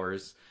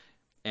superpowers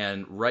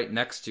and right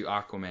next to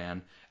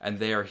Aquaman, and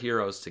they are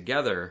heroes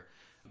together.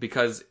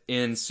 Because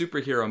in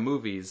superhero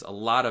movies, a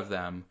lot of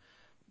them,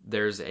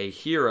 there's a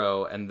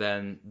hero, and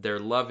then their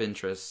love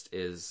interest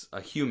is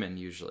a human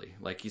usually,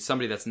 like he's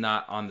somebody that's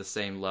not on the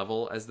same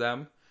level as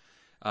them.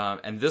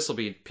 And this will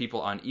be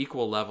people on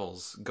equal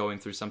levels going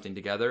through something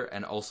together,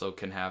 and also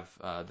can have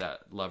that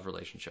love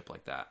relationship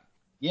like that.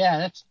 Yeah,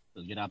 that's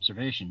a good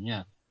observation.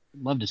 Yeah,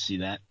 love to see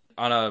that.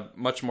 On a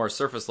much more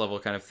surface level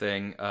kind of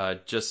thing,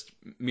 just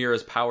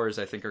Mira's powers,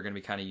 I think, are going to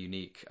be kind of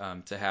unique.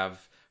 To have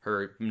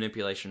her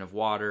manipulation of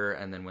water,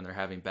 and then when they're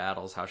having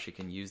battles, how she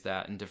can use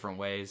that in different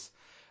ways.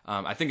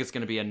 I think it's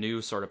going to be a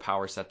new sort of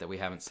power set that we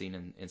haven't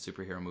seen in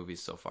superhero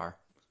movies so far.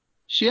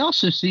 She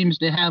also seems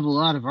to have a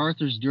lot of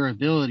Arthur's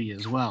durability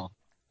as well.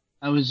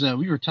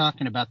 We were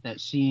talking about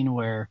that scene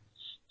where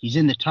he's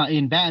in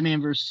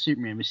Batman versus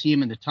Superman. We see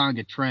him in the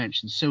Tonga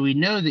Trench, and so we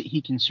know that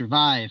he can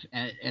survive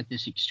at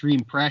this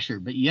extreme pressure.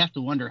 But you have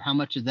to wonder how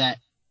much of that.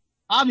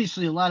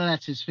 Obviously, a lot of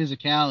that's his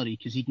physicality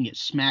because he can get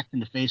smacked in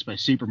the face by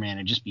Superman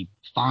and just be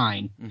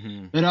fine.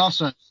 Mm-hmm. But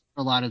also,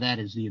 a lot of that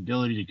is the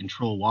ability to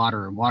control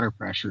water and water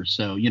pressure.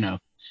 So,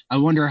 I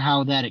wonder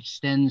how that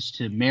extends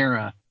to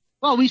Mara.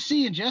 Well, we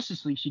see in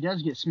Justice League she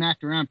does get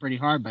smacked around pretty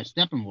hard by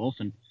Steppenwolf,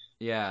 and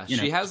Yeah, you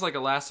know, she has like a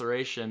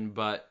laceration,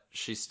 but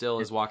she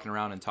still is walking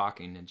around and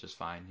talking and just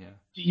fine. Yeah.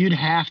 you'd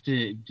have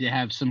to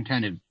have some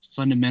kind of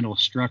fundamental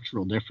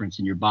structural difference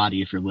in your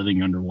body if you're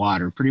living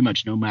underwater, pretty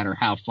much no matter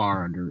how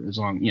far under, as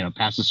long,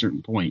 past a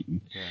certain point.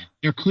 And Yeah.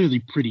 they're clearly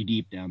pretty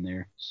deep down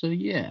there. So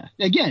yeah,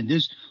 again,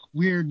 there's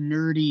weird,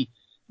 nerdy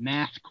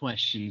math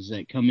questions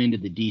that come into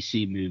the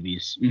DC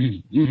movies.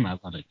 I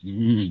love it.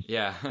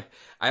 Yeah.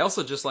 I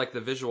also just like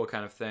the visual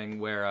kind of thing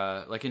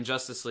where, like in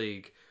Justice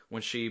League,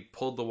 when she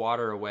pulled the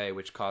water away,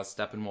 which caused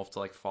Steppenwolf to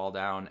like fall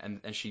down,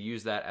 and she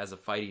used that as a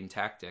fighting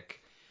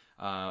tactic.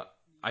 Uh,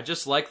 I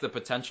just like the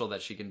potential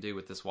that she can do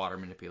with this water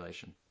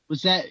manipulation.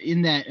 Was that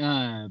in that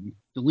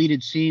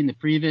deleted scene, the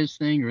previous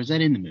thing, or is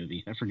that in the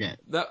movie? I forget.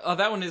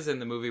 That one is in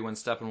the movie when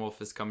Steppenwolf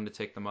is coming to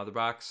take the Mother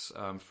Box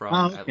from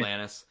Oh, okay.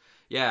 Atlantis.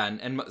 Yeah,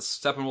 and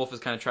Steppenwolf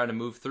is kind of trying to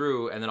move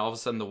through, and then all of a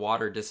sudden the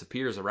water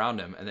disappears around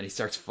him, and then he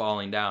starts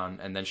falling down,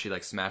 and then she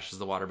like smashes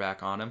the water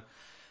back on him.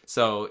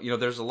 So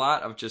there's a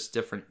lot of just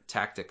different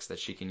tactics that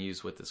she can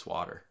use with this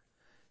water.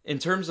 In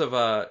terms of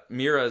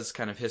Mira's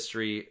kind of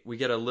history, we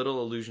get a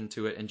little allusion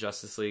to it in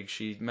Justice League.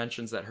 She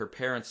mentions that her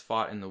parents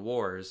fought in the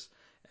wars,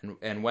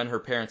 and when her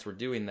parents were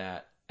doing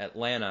that,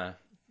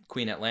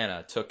 Queen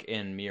Atlanta took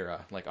in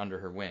Mira like under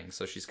her wing.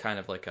 So she's kind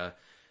of like a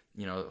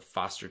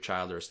foster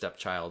child or a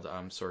stepchild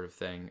sort of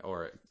thing,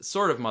 or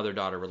sort of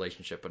mother-daughter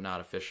relationship, but not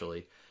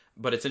officially.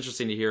 But it's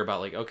interesting to hear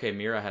about, like, okay,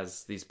 Mira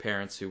has these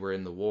parents who were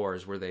in the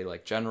wars. Were they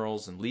like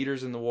generals and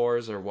leaders in the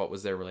wars, or what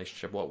was their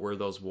relationship? What were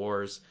those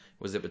wars?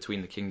 Was it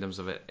between the kingdoms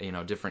of it,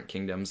 different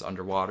kingdoms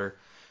underwater?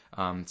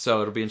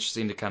 So it'll be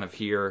interesting to kind of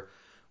hear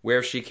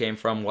where she came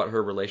from, what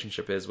her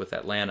relationship is with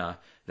Atlanta.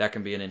 That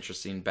can be an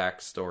interesting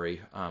backstory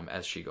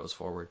as she goes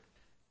forward.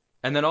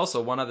 And then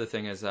also one other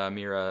thing is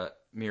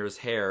Mira's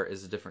hair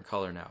is a different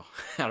color now.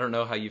 I don't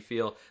know how you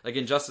feel. Like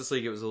in Justice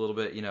League, it was a little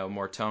bit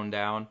more toned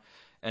down,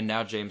 and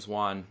now James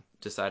Wan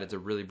decided to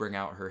really bring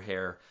out her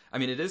hair. I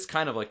mean, it is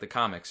kind of like the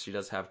comics. She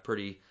does have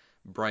pretty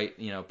bright,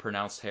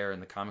 pronounced hair in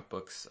the comic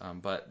books,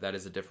 but that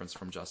is a difference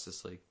from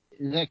Justice League.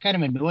 That kind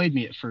of annoyed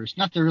me at first.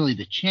 Not really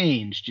the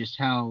change, just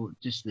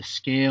the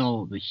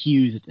scale, the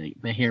hue that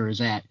the hair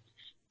is at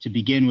to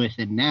begin with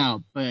and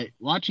now. But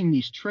watching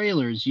these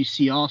trailers, you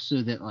see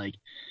also that like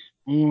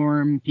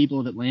Orm, people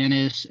of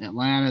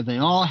Atlanta, they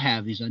all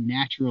have these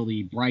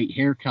unnaturally bright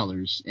hair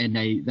colors, and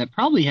that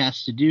probably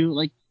has to do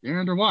like they're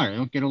underwater. They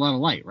don't get a lot of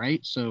light, right?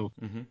 So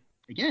Hmm.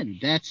 again,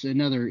 that's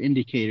another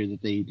indicator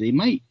that they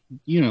might,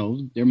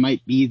 there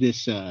might be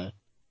this not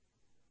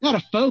a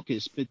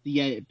focus, but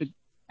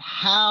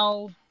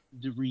how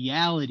the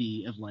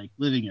reality of like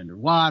living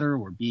underwater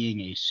or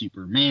being a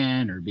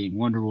Superman or being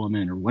Wonder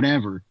Woman or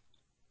whatever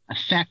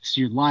affects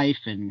your life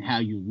and how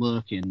you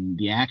look and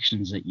the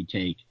actions that you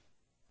take.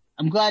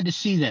 I'm glad to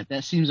see that.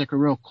 That seems like a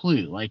real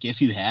clue. Like if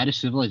you had a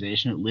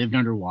civilization that lived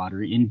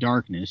underwater in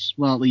darkness,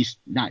 well, at least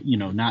not,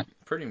 not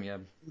Pretty, yeah.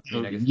 I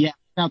mean, I guess. yeah,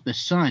 without the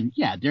sun,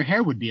 yeah, their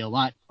hair would be a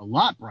lot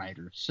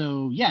brighter.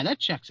 So yeah, that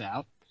checks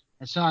out.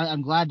 And so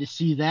I'm glad to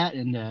see that,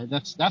 and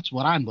that's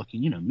what I'm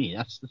looking. Me.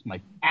 That's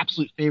my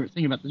absolute favorite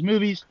thing about these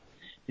movies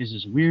is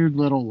this weird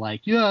little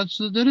like, yeah,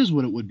 that is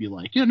what it would be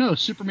like. Yeah, no,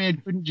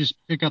 Superman couldn't just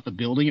pick up a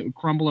building; it would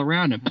crumble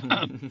around him.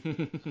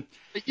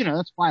 But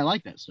that's why I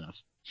like that stuff.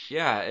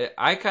 Yeah,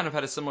 I kind of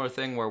had a similar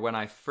thing where when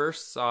I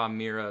first saw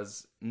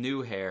Mira's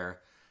new hair,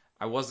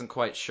 I wasn't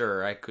quite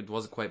sure.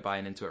 Wasn't quite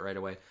buying into it right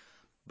away.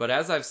 But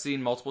as I've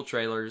seen multiple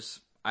trailers,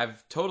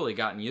 I've totally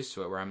gotten used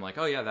to it where I'm like,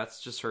 oh yeah,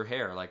 that's just her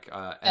hair. Like,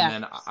 and Yeah,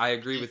 then I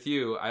agree with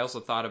you. I also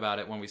thought about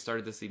it when we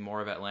started to see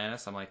more of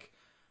Atlantis. I'm like,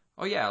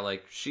 oh yeah,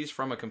 like she's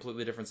from a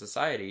completely different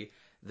society.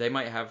 They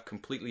might have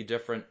completely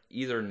different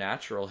either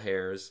natural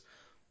hairs,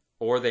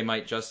 or they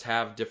might just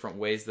have different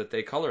ways that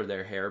they color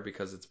their hair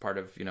because it's part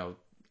of,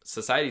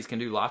 societies can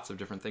do lots of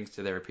different things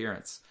to their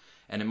appearance.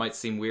 And it might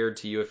seem weird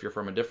to you if you're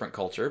from a different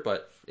culture,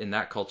 but in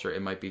that culture,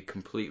 it might be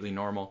completely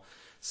normal.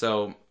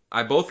 So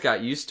I both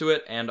got used to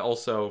it and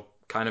also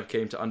kind of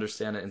came to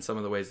understand it in some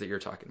of the ways that you're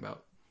talking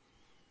about.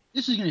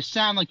 This is going to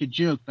sound like a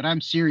joke, but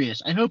I'm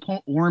serious. I hope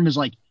Orm is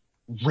like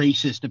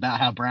racist about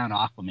how brown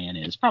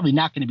Aquaman is. Probably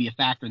not going to be a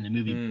factor in the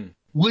movie. Mm.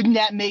 Wouldn't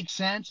that make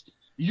sense?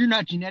 You're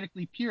not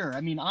genetically pure.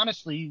 I mean,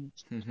 honestly,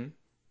 Mm-hmm.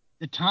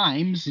 the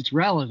times it's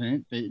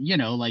relevant, but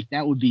like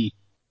that would be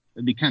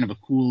kind of a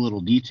cool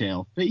little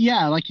detail. But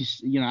yeah, like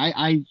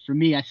I for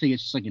me, I think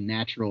it's just like a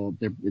natural.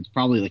 It's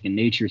probably like a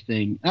nature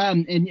thing.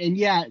 And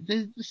yeah,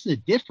 this is a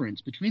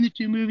difference between the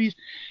two movies.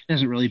 It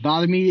doesn't really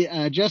bother me.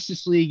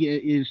 Justice League,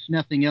 if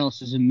nothing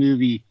else, is a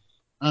movie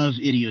of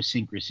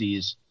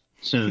idiosyncrasies.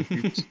 So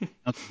here's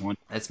another one.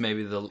 That's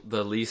maybe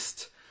the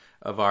least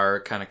of our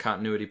kind of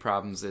continuity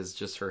problems is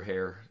just her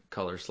hair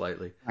color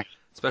slightly, Right.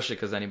 especially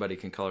because anybody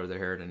can color their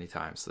hair at any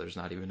time, so there's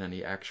not even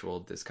any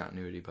actual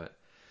discontinuity.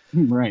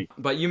 Right.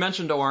 But you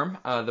mentioned Orm,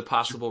 the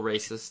possible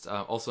racist,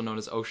 also known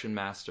as Ocean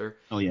Master.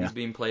 Oh yeah. He's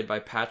being played by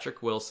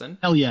Patrick Wilson.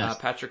 Hell yes.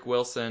 Patrick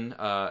Wilson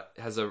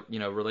has a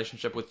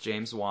relationship with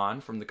James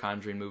Wan from the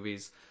Conjuring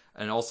movies,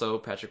 and also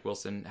Patrick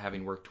Wilson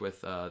having worked with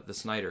the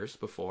Snyders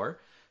before.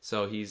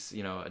 So he's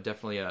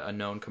definitely a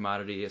known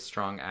commodity, a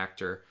strong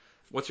actor.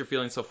 What's your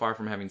feeling so far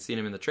from having seen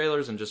him in the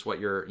trailers, and just what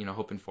you're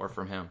hoping for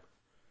from him?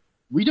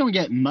 We don't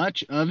get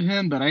much of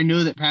him, but I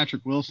know that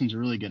Patrick Wilson's a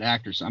really good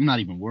actor, so I'm not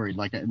even worried.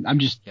 Like I'm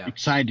just Yeah.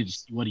 excited to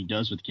see what he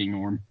does with King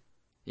Orm.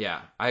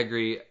 Yeah, I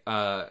agree.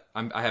 I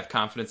have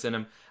confidence in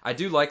him. I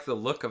do like the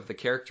look of the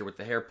character with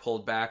the hair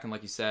pulled back and,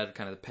 like you said,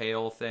 kind of the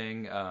pale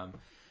thing.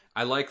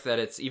 I like that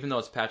it's even though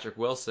it's Patrick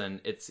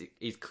Wilson,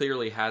 he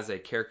clearly has a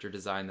character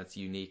design that's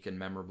unique and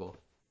memorable.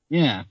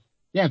 Yeah.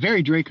 Yeah,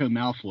 very Draco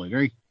Malfoy,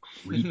 very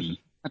creepy,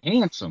 but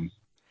handsome.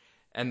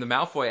 And the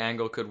Malfoy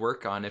angle could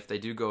work on if they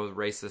do go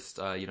racist,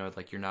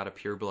 like you're not a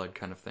pureblood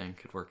kind of thing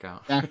could work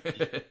out.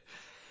 Exactly.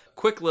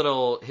 Quick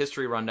little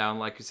history rundown.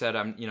 Like you said,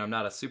 I'm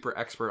not a super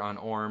expert on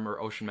Orm or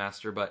Ocean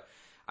Master, but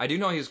I do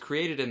know he was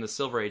created in the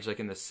Silver Age,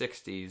 like in the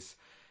 60s,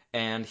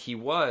 and he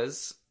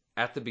was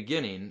at the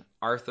beginning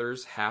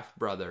Arthur's half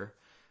brother,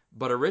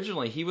 but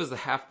originally he was the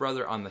half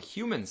brother on the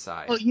human Oh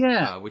side,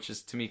 yeah. which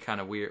is to me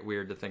kind of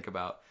weird to think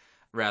about,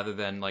 rather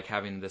than like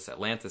having this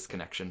Atlantis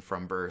connection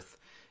from birth.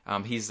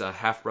 He's a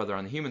half brother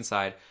on the human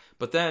side,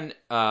 but then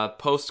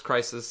post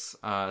crisis,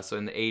 so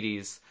in the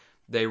 80s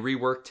they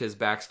reworked his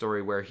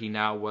backstory where he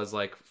now was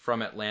like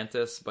from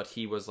Atlantis, but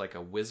he was like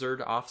a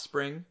wizard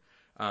offspring,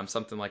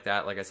 something like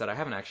that. Like I said, I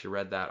haven't actually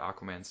read that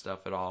Aquaman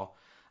stuff at all,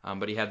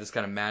 but he had this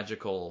kind of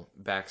magical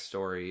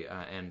backstory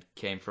and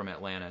came from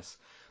Atlantis.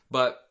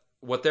 But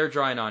what they're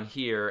drawing on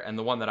here, and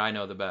the one that I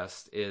know the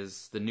best,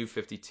 is the New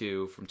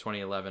 52 from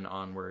 2011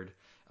 onward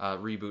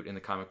reboot in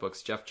the comic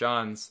books. Jeff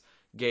Johns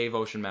gave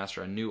Ocean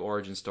Master a new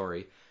origin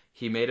story.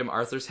 He made him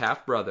Arthur's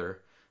half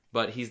brother,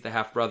 but he's the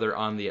half brother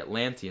on the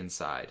Atlantean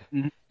side.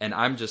 Mhm. And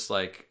I'm just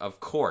like, of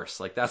course,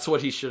 like that's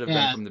what he should have been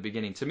Yeah. from the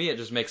beginning. To me, it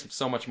just makes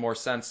so much more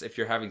sense if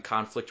you're having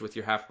conflict with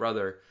your half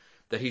brother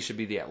that he should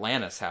be the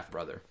Atlantis half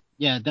brother.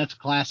 Yeah, that's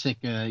classic,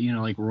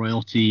 like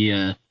royalty,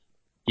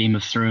 Game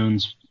of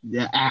Thrones,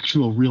 the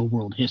actual real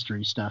world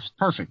history stuff.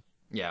 Perfect.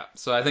 Yeah,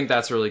 so I think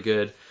that's really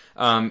good.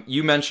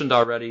 You mentioned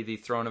already the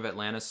Throne of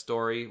Atlantis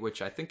story,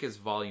 which I think is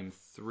volume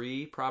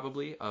 3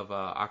 probably of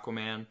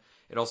Aquaman.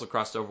 It also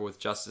crossed over with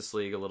Justice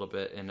League a little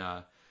bit in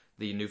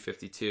the New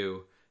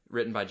 52,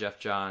 written by Jeff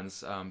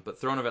Johns.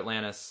 But Throne of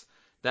Atlantis,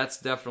 that's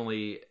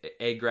definitely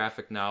a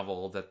graphic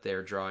novel that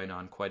they're drawing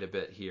on quite a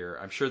bit here.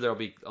 I'm sure there'll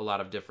be a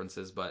lot of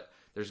differences, but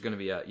there's going to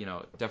be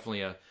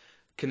definitely a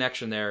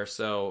connection there.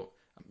 So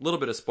a little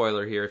bit of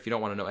spoiler here if you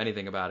don't want to know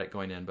anything about it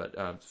going in, but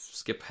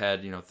skip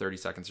ahead, 30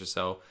 seconds or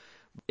so.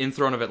 In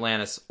Throne of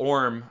Atlantis,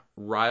 Orm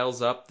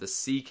riles up the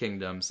sea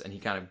kingdoms and he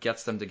kind of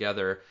gets them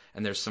together,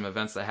 and there's some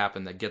events that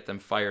happen that get them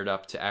fired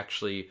up to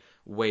actually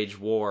wage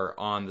war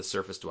on the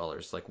surface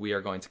dwellers. Like, we are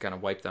going to kind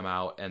of wipe them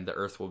out and the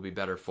earth will be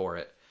better for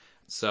it.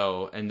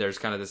 So, and there's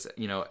kind of this,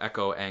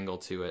 echo angle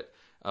to it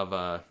of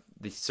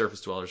the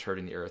surface dwellers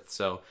hurting the earth.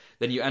 So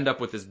then you end up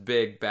with this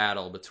big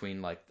battle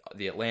between like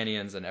the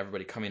Atlanteans and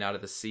everybody coming out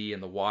of the sea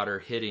and the water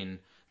hitting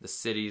the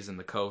cities and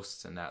the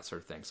coasts and that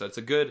sort of thing. So it's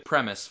a good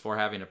premise for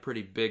having a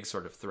pretty big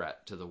sort of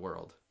threat to the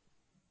world.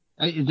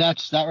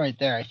 That's that right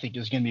there. I think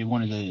is going to be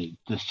one of the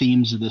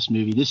themes of this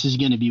movie. This is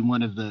going to be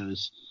one of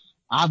those.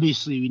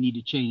 Obviously, we need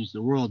to change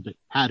the world, but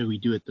how do we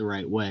do it the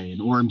right way?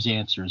 And Orm's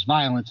answer is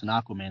violence, and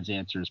Aquaman's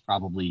answer is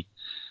probably,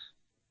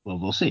 well,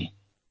 we'll see.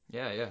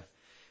 Yeah, yeah.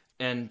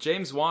 And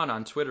James Wan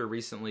on Twitter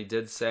recently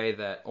did say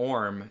that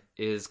Orm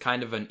is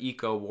kind of an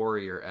eco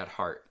warrior at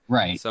heart.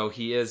 Right. So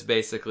he is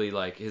basically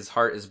like his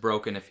heart is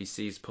broken if he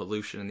sees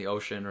pollution in the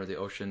ocean or the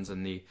oceans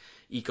and the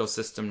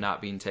ecosystem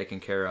not being taken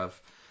care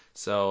of.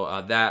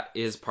 So that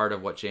is part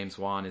of what James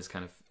Wan is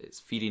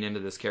feeding into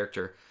this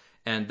character.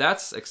 And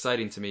that's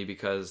exciting to me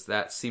because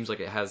that seems like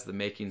it has the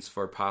makings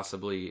for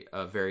possibly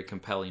a very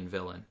compelling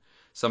villain.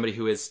 Somebody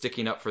who is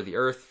sticking up for the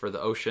earth, for the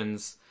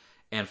oceans,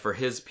 and for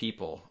his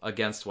people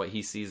against what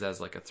he sees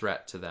as like a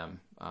threat to them.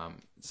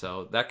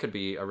 So that could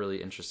be a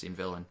really interesting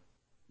villain.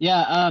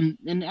 Yeah.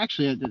 And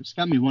actually, it's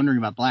got me wondering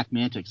about Black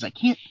Manta because I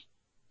can't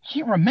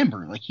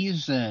remember. Like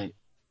he's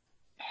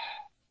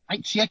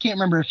I can't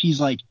remember if he's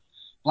like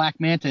Black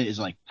Manta is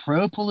like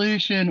pro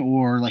pollution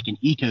or like an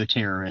eco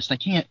terrorist.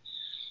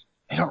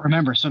 I don't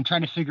remember, so I'm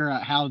trying to figure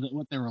out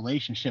what their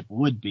relationship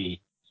would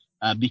be.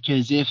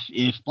 Because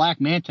if Black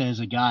Manta is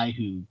a guy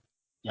who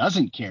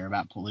doesn't care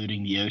about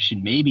polluting the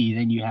ocean, maybe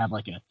then you have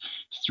like a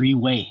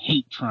three-way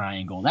hate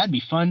triangle. That'd be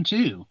fun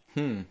too.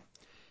 Hmm.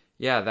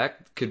 Yeah,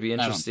 that could be I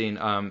don't.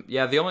 interesting.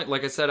 Yeah, the only,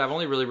 like I said, I've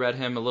only really read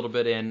him a little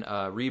bit in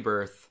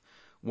Rebirth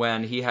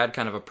when he had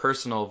kind of a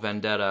personal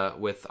vendetta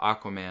with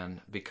Aquaman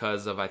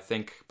because of, I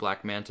think,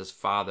 Black Manta's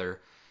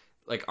father.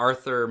 Like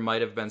Arthur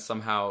might have been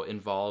somehow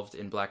involved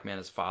in Black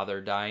Manta's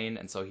father dying,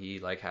 and so he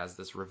like has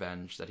this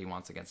revenge that he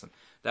wants against him.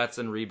 That's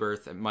in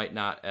Rebirth. It might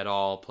not at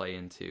all play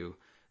into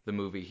the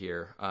movie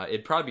here.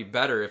 It'd probably be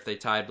better if they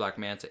tied Black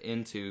Manta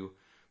into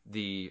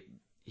the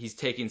he's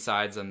taking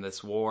sides in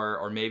this war,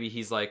 or maybe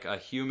he's like a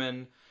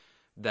human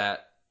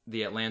that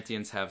the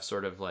Atlanteans have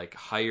sort of like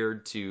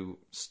hired to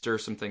stir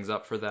some things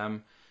up for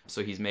them.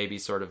 So he's maybe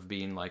sort of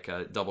being like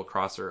a double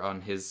crosser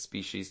on his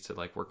species to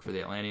like work for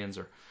the Atlanteans,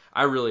 or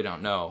I really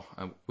don't know.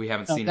 We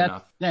haven't No, seen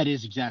enough. that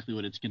is exactly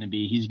what it's going to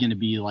be. He's going to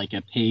be like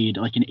a paid,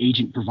 like an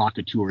agent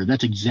provocateur.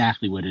 That's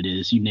exactly what it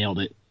is. You nailed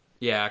it.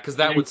 Yeah, because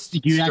And that I would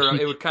think you stir up.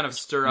 actually It would kind of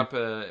stir up,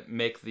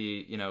 make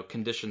the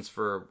conditions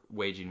for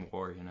waging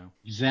war.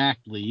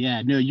 exactly.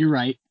 Yeah. No, you're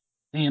right.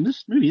 Damn,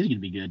 this movie is going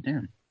to be good.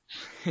 Damn.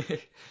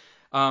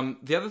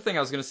 The other thing I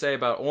was going to say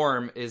about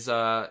Orm is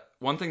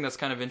one thing that's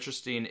kind of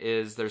interesting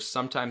is there's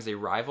sometimes a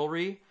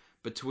rivalry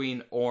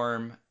between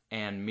Orm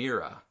and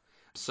Mira.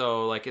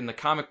 So, like in the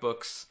comic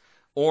books,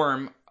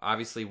 Orm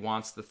obviously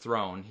wants the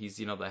throne. He's,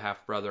 the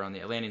half brother on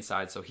the Atlantean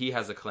side, so he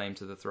has a claim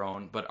to the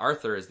throne. But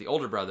Arthur is the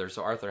older brother,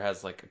 so Arthur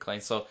has like a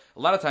claim. So a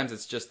lot of times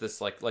it's just this,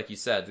 like you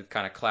said, the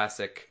kind of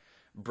classic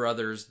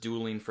brothers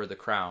dueling for the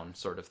crown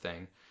sort of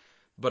thing.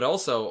 But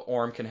also,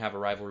 Orm can have a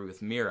rivalry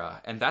with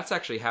Mira, and that's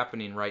actually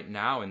happening right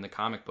now in the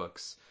comic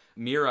books.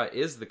 Mira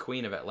is the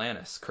queen of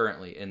Atlantis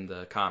currently in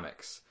the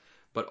comics,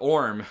 but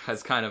Orm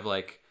has kind of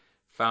like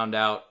found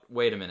out,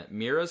 wait a minute,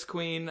 Mira's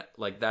queen,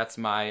 like that's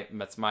my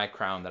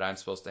crown that I'm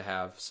supposed to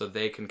have, so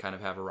they can kind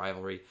of have a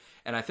rivalry.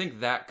 And I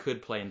think that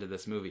could play into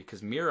this movie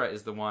because Mira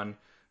is the one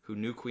who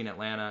knew Queen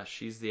Atlanta.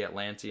 She's the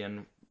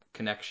Atlantean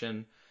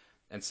connection.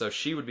 And so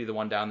she would be the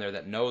one down there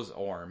that knows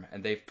Orm,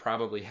 and they've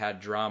probably had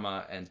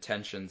drama and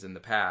tensions in the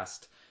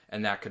past,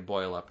 and that could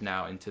boil up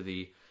now into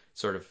the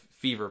sort of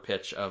fever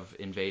pitch of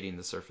invading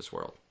the surface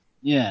world.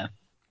 Yeah.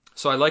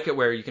 So I like it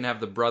where you can have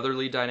the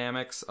brotherly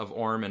dynamics of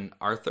Orm and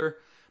Arthur,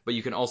 but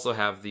you can also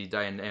have the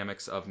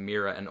dynamics of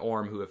Mira and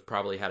Orm, who have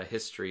probably had a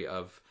history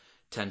of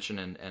tension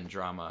and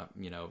drama,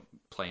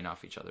 playing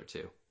off each other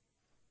too.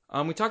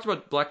 We talked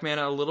about Black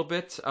Manta a little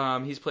bit.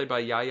 He's played by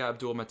Yahya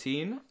Abdul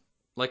Mateen.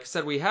 Like I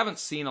said, we haven't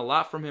seen a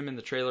lot from him in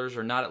the trailers,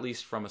 or not at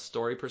least from a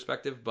story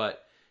perspective,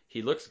 but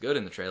he looks good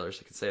in the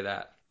trailers. I could say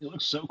that. It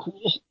looks so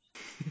cool.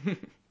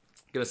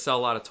 Gonna sell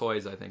a lot of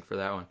toys, I think, for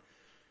that one.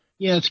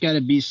 Yeah, it's got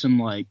to be some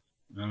like,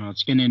 I don't know,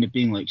 it's going to end up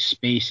being like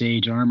space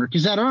age armor.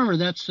 Because that armor,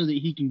 that's so that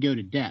he can go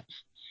to depth.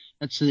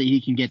 That's so that he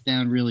can get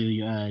down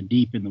really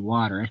deep in the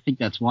water. I think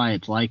that's why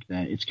it's like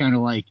that. It's kind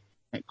of like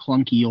that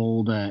clunky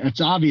old. It's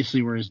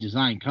obviously where his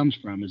design comes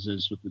from,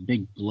 is with the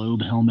big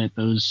globe helmet,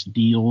 those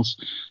deals.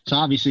 So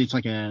obviously it's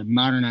like a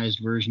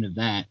modernized version of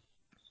that.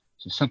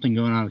 So something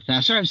going on with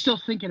that. Sorry, I'm still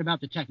thinking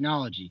about the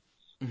technology.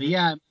 But Hmm.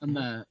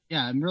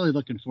 yeah, I'm really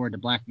looking forward to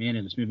Black Man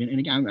in this movie. And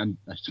again,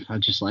 I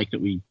just like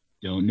that we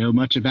don't know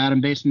much about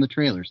him based on the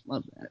trailers.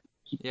 Love that.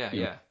 Keep Yeah,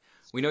 doing yeah.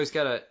 We know he's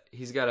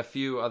got a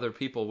few other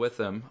people with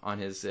him on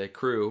his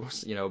crew,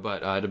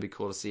 but it'll be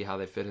cool to see how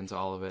they fit into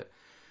all of it.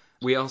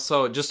 We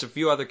also just a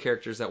few other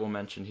characters that we'll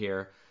mention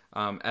here.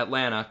 Queen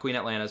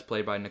Atlanta is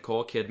played by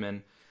Nicole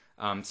Kidman.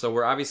 So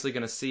we're obviously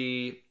going to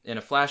see in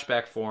a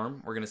flashback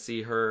form, we're going to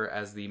see her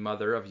as the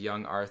mother of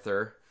young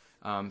Arthur.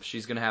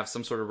 She's going to have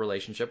some sort of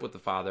relationship with the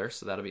father,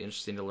 so that'll be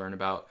interesting to learn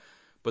about.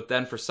 But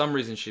then for some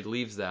reason she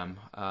leaves them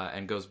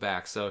and goes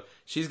back. So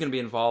she's going to be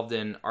involved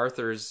in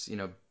Arthur's,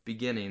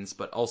 beginnings,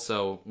 but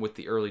also with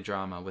the early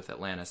drama with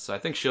Atlantis. So I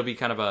think she'll be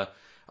kind of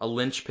a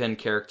linchpin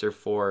character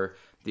for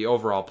the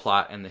overall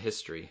plot and the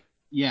history.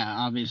 Yeah,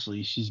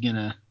 obviously she's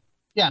gonna.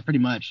 Yeah, pretty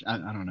much. I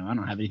don't know. I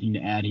don't have anything to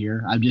add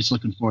here. I'm just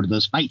looking forward to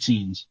those fight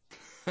scenes.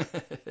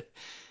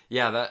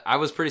 Yeah, that I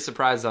was pretty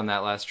surprised on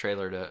that last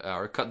trailer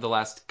or cut the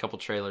last couple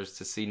trailers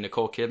to see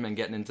Nicole Kidman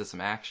getting into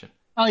some action.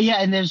 Oh yeah,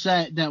 and there's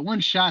that one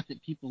shot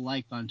that people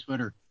liked on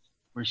Twitter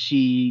where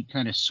she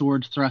kind of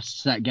sword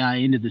thrusts that guy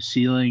into the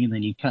ceiling, and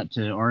then you cut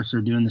to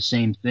Arthur doing the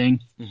same thing.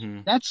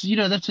 Hmm. That's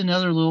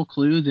another little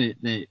clue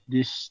that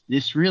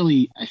this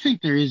really, I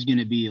think there is going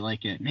to be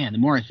like a man. The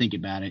more I think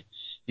about it,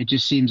 it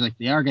just seems like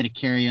they are going to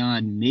carry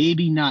on.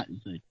 Maybe not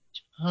the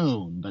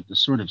tone, but the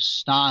sort of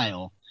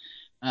style.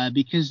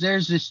 Because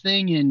there's this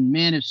thing in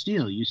Man of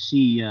Steel. You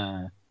see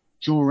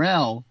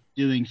Jor-El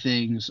doing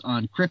things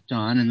on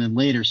Krypton, and then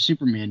later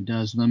Superman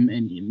does them,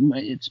 and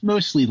it's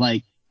mostly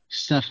like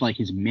stuff like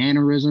his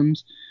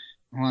mannerisms.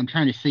 Well, I'm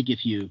trying to think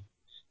if you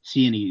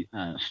see any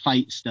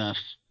fight stuff.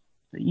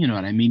 You know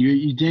what I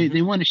mean? They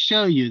Hmm. want to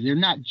show you they're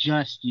not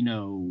just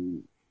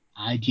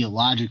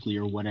ideologically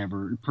or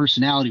whatever,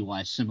 personality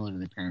wise, similar to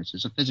their parents.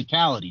 There's a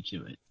physicality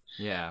to it.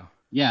 Yeah.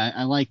 Yeah,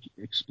 I like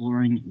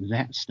exploring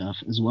that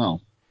stuff as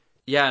well.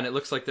 Yeah, and it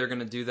looks like they're going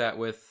to do that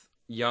with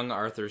young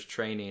Arthur's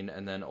training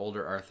and then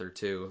older Arthur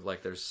too.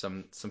 Like there's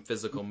some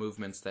physical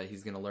movements that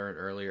he's going to learn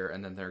earlier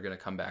and then they're going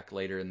to come back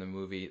later in the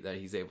movie that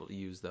he's able to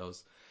use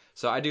those.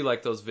 So I do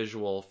like those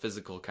visual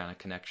physical kind of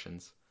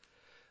connections.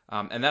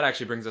 And that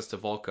actually brings us to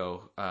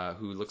Volko,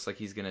 who looks like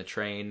he's going to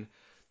train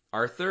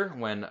Arthur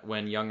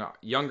when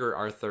younger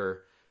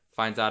Arthur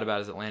finds out about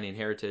his Atlantean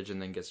heritage and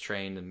then gets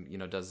trained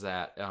and does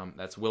that.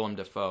 That's Willem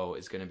Dafoe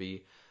is going to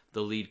be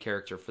the lead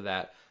character for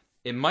that.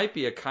 It might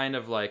be a kind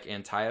of like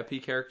Antiope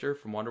character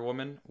from Wonder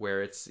Woman,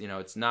 where it's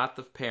not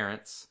the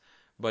parents,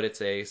 but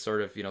it's a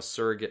sort of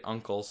surrogate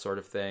uncle sort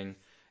of thing,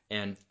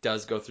 and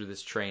does go through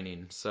this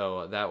training.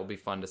 So that will be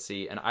fun to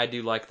see. And I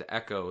do like the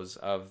echoes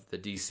of the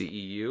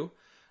DCEU.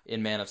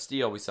 In Man of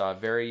Steel, we saw a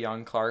very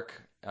young Clark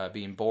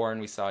being born.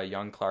 We saw a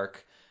young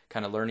Clark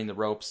kind of learning the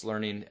ropes,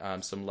 learning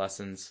some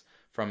lessons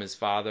from his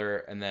father,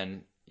 and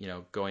then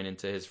going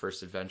into his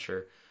first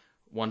adventure.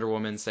 Wonder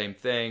Woman, same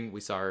thing.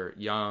 We saw her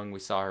young, we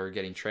saw her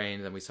getting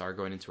trained, then we saw her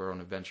going into her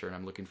own adventure, and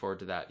I'm looking forward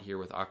to that here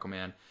with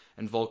Aquaman.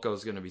 And Volko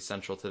is going to be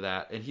central to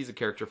that, and he's a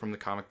character from the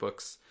comic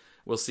books.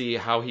 We'll see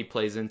how he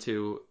plays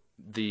into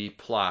the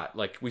plot.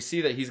 Like we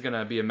see that he's going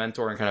to be a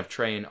mentor and kind of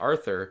train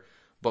Arthur,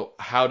 but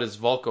how does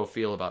Volko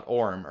feel about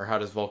Orm, or how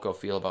does Volko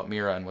feel about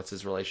Mira, and what's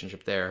his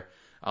relationship there?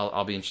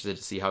 I'll be interested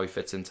to see how he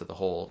fits into the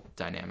whole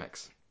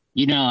dynamics.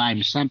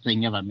 I'm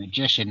something of a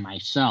magician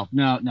myself.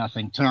 No,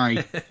 nothing. Sorry.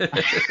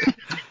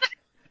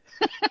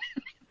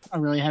 I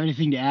don't really have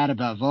anything to add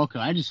about Volko.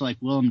 I just like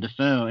Willem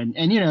Dafoe, and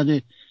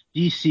the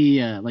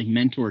DC like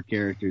mentor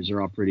characters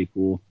are all pretty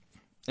cool.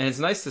 And it's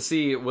nice to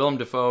see Willem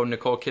Dafoe,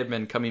 Nicole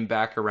Kidman coming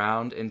back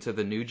around into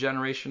the new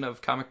generation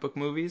of comic book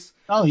movies,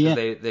 Oh because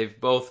yeah, they've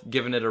both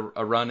given it a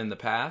run in the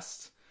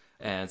past,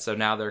 and so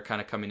now they're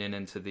kind of coming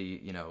into the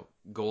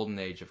golden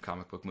age of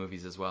comic book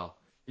movies as well.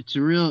 it's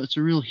a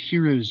real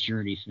hero's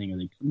journey thing.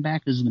 They come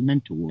back as the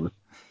mentor.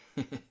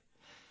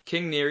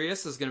 King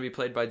Nereus is going to be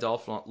played by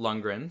Dolph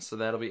Lundgren, so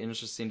that'll be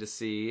interesting to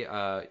see.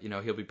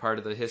 He'll be part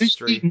of the Who's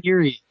history. King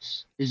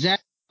Nereus? Is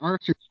that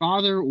Arthur's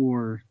father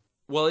or?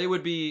 Well, it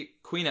would be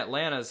Queen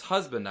Atlanna's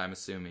husband, I'm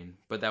assuming,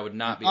 but that would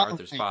not be Oh,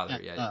 Arthur's right, father.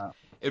 yeah, Yeah,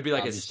 it would be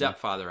like his obviously.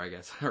 stepfather, I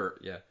guess. Or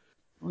yeah.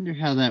 Wonder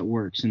how that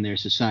works in their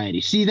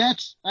society. See,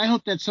 I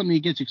hope that's something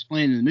that gets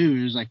explained in the movie.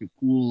 There's like a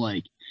cool,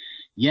 like,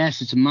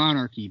 yes, it's a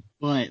monarchy,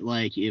 but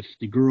like if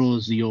the girl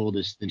is the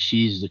oldest, then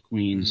she's the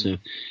queen. Mm-hmm. So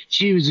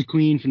she was the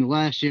queen from the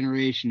last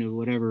generation of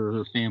whatever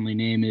her family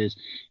name is,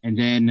 and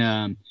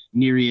then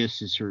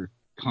Nereus is her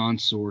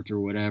consort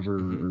or whatever.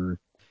 Mm-hmm. Or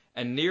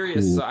And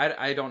Nereus, cool, so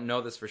I don't know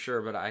this for sure,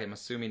 but I am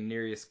assuming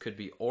Nereus could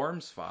be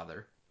Orm's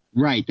father.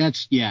 right?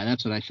 That's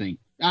what I think.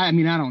 I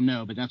mean, I don't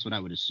know, but that's what I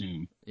would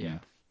assume. Yeah. Yeah.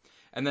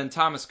 And then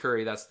Thomas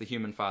Curry, that's the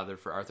human father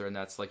for Arthur, and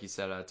that's, like you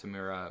said,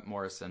 Tamira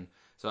Morrison.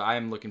 So I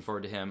am looking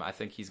forward to him. I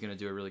think he's going to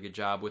do a really good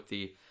job with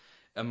the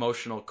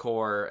emotional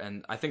core,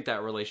 and I think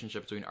that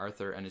relationship between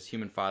Arthur and his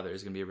human father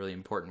is going to be a really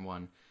important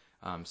one.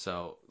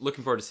 So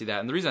looking forward to see that.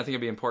 And the reason I think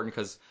it'd be important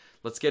because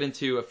let's get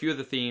into a few of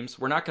the themes.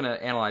 We're not going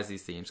to analyze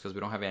these themes because we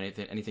don't have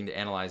anything to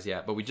analyze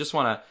yet, but we just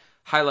want to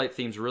highlight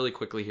themes really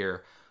quickly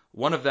here.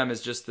 One of them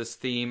is just this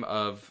theme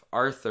of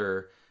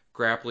Arthur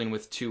grappling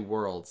with two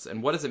worlds.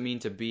 And what does it mean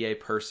to be a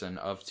person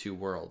of two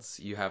worlds?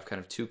 You have kind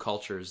of two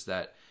cultures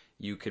that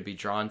you could be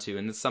drawn to,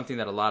 and it's something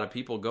that a lot of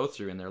people go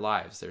through in their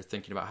lives. They're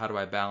thinking about how do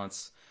I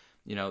balance,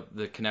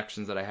 the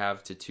connections that I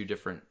have to two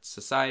different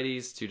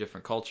societies, two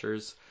different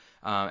cultures.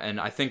 And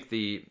I think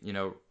the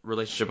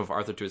relationship of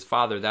Arthur to his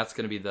father, that's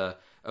going to be the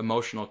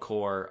emotional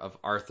core of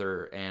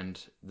Arthur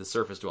and the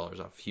surface dwellers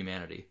of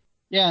humanity.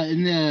 Yeah,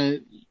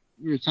 and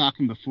we were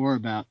talking before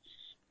about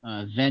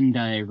Venn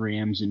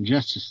diagrams in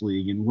Justice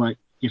League and what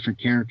different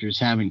characters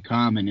have in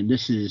common. And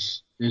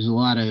there's a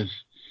lot of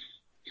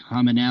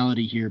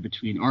commonality here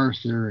between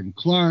Arthur and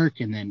Clark,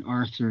 and then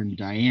Arthur and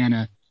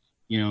Diana.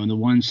 In the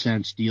one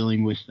sense,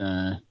 dealing with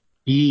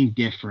being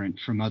different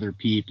from other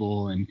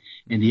people, and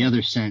in the Mm-hmm.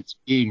 other sense,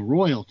 being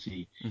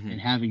royalty Mm-hmm. and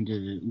having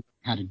to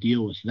how to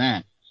deal with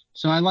that.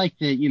 So I like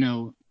that.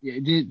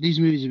 These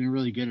movies have been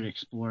really good at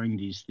exploring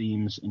these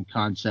themes and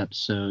concepts.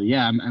 So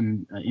yeah,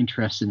 I'm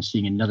interested in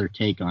seeing another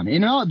take on it.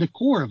 And the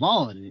core of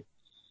all of it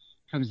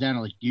comes down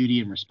to like duty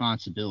and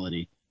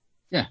responsibility.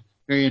 Yeah,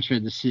 very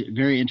interested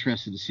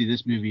to see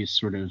this movie's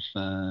sort of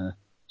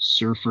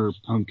surfer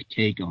punk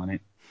take on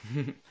it.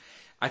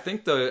 I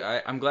think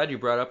I'm glad you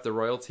brought up the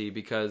royalty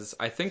because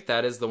I think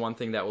that is the one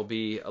thing that will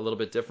be a little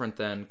bit different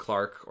than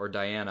Clark or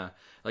Diana.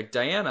 Like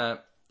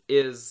Diana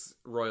is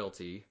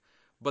royalty,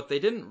 but they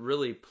didn't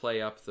really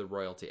play up the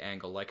royalty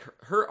angle. Like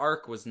her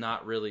arc was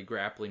not really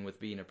grappling with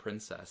being a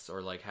princess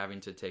or like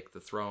having to take the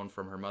throne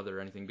from her mother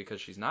or anything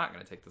because she's not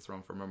going to take the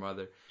throne from her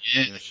mother.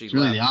 Yeah, She it's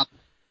really the left. opposite.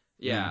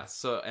 Yeah. Yeah,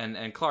 so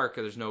and Clark,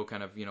 there's no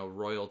kind of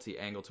royalty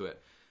angle to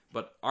it,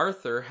 but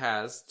Arthur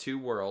has two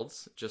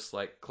worlds, just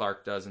like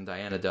Clark does and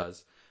Diana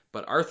does.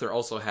 But Arthur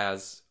also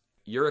has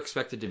you're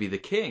expected to be the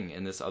king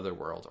in this other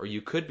world, or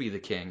you could be the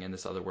king in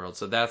this other world.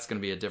 So that's going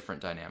to be a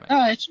different dynamic.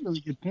 Oh, it's a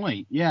really good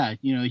point. Yeah,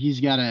 he's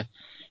got to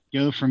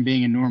go from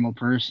being a normal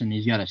person.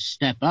 He's got to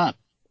step up.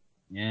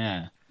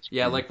 Yeah, it's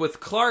Yeah, good. like with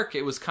Clark,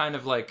 it was kind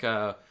of like,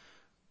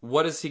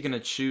 what is he going to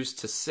choose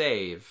to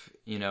save?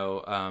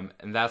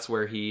 And that's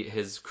where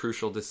his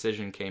crucial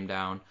decision came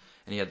down,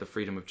 and he had the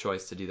freedom of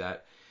choice to do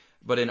that.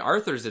 But in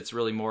Arthur's, it's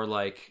really more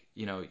like,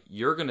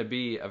 you're going to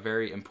be a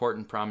very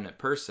important, prominent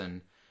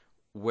person.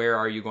 Where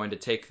are you going to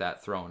take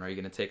that throne? Are you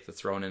going to take the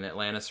throne in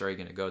Atlantis, or are you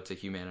going to go to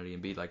humanity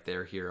and be like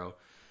their hero?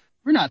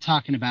 We're not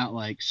talking about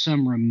like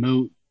some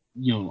remote,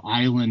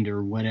 island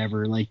or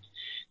whatever. Like,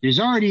 there's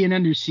already an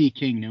undersea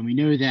kingdom. We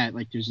know that.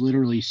 Like, there's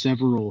literally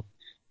several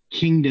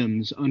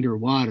kingdoms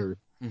underwater.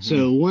 Hmm.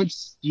 So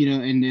once,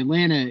 and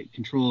Atlanta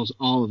controls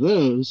all of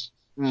those,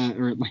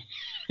 or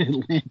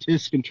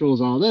Atlantis controls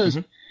all of those.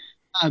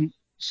 Hmm.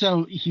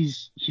 So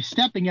he's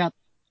stepping up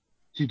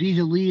to be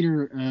the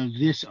leader of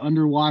this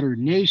underwater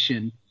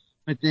nation,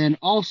 but then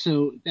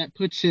also that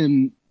puts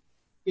him,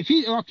 if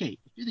you're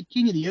the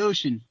king of the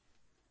ocean,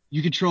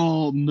 you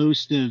control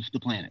most of the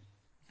planet.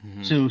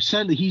 Hmm. So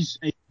suddenly he's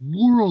a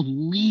world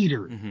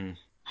leader, Hmm.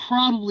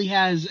 probably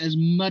has as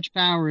much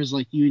power as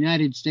like the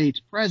United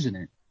States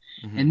president.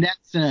 Hmm. And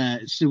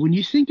that's so when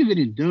you think of it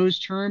in those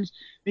terms,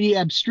 when you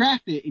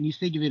abstract it and you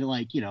think of it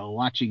like,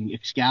 watching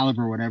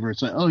Excalibur or whatever,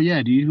 it's like, oh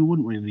yeah, dude, who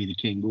wouldn't want to be the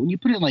king? But when you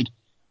put it like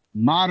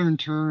modern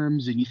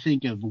terms and you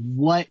think of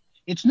what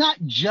it's not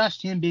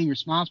just him being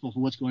responsible for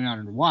what's going on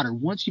underwater.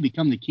 Once you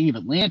become the king of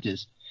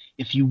Atlantis,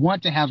 if you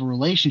want to have a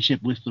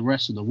relationship with the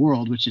rest of the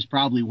world, which is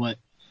probably what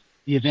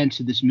the events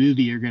of this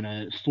movie are going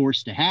to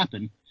force to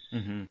happen,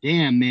 Hmm.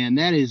 damn, man,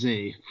 that is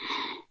a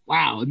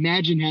wow.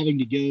 Imagine having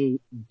to go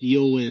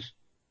deal with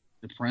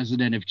the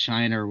president of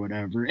China or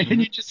whatever, and Hmm.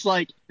 you're just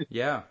like,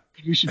 Yeah.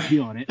 you should be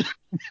on it.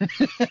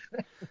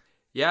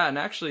 Yeah, and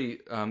actually,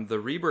 the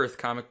Rebirth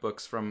comic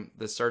books from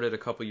that started a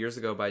couple years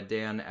ago by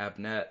Dan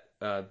Abnett,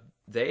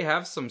 they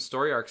have some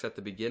story arcs at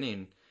the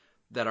beginning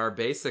that are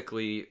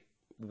basically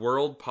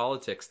world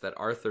politics that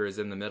Arthur is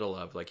in the middle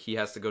of. Like he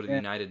has to go to the Yeah.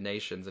 United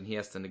Nations and he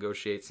has to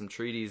negotiate some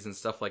treaties and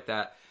stuff like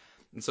that.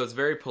 And so it's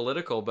very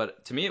political,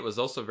 but to me it was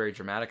also very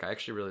dramatic. I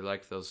actually really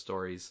liked those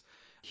stories.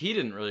 He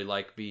didn't really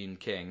like being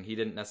king. He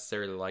didn't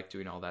necessarily like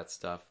doing all that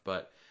stuff,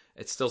 but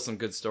it's still some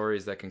good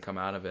stories that can come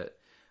out of it.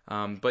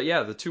 But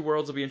yeah, the two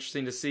worlds will be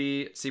interesting to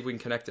see if we can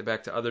connect it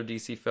back to other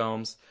DC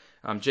films.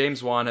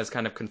 James Wan has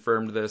kind of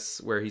confirmed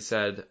this, where he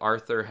said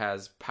Arthur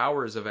has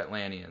powers of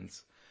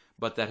Atlanteans,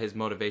 but that his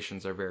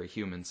motivations are very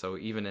human. So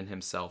even in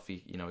himself,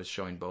 he is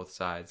showing both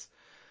sides.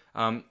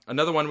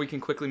 Another one we can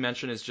quickly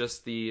mention is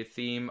just the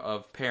theme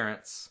of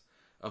parents,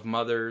 of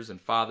mothers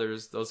and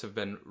fathers. Those have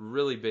been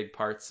really big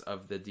parts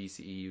of the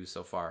DCEU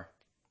so far.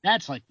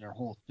 That's like their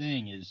whole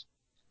thing is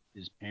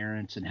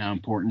parents and how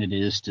important it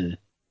is to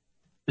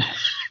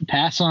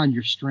pass on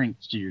your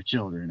strengths to your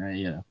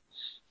children.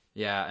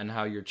 Yeah, and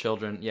how your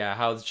children, yeah,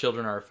 how the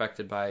children are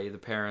affected by the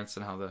parents,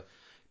 and how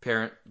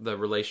the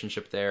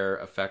relationship there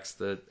affects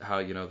the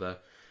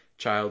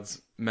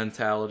child's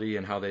mentality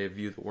and how they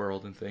view the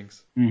world and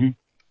things. Mhm.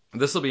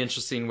 This will be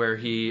interesting, where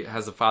he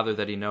has a father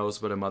that he knows,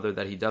 but a mother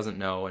that he doesn't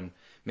know, and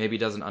maybe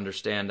doesn't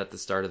understand at the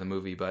start of the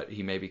movie, but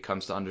he maybe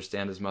comes to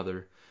understand his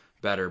mother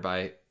better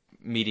by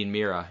meeting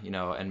Mira,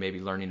 and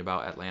maybe learning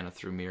about Atlanta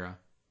through Mira.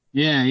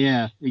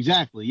 Yeah,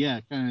 exactly.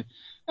 Yeah, kind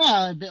of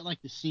a bit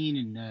like the scene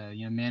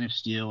in Man of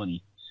Steel, and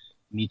he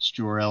meets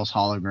Jor-El's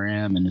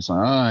hologram, and it's like,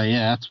 oh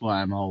yeah, that's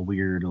why I'm all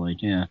weird.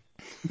 Like, yeah,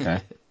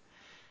 okay,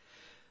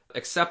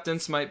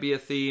 Acceptance might be a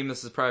theme.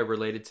 This is probably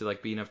related to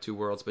like being of two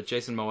worlds, but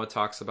Jason Momoa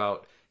talks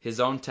about his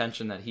own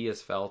tension that he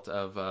has felt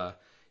of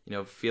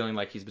feeling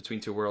like he's between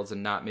two worlds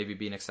and not maybe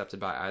being accepted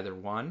by either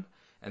one.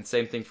 And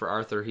same thing for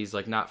Arthur. He's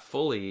like not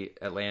fully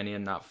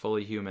Atlantean, not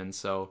fully human.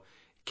 So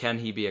can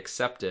he be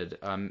accepted?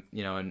 And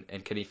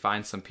can he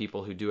find some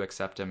people who do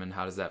accept him? And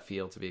how does that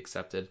feel to be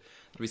accepted?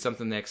 It'll be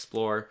something they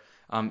explore.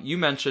 You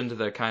mentioned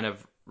the kind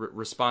of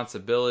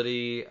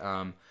responsibility.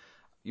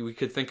 We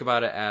could think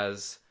about it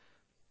as,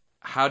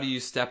 how do you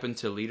step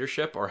into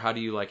leadership, or how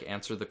do you like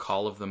answer the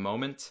call of the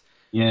moment?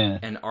 yeah.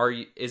 And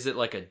is it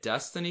like a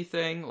destiny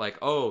thing, like,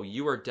 oh,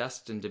 you are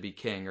destined to be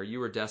king, or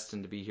you are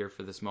destined to be here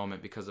for this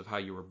moment because of how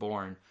you were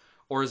born?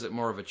 Or is it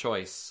more of a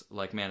choice,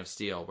 like Man of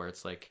Steel, where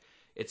it's like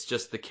it's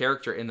just the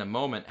character in the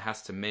moment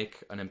has to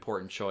make an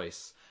important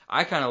choice?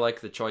 I kind of like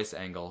the choice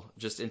angle,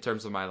 just in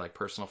terms of my like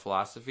personal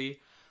philosophy.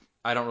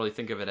 I don't really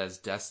think of it as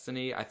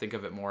destiny. I think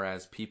of it more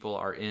as people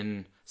are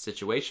in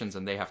situations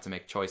and they have to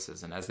make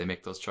choices, and as they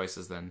make those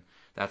choices, then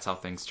that's how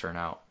things turn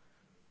out.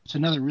 It's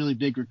another really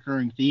big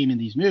recurring theme in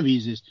these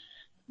movies is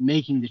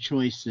making the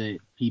choice that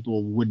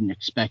people wouldn't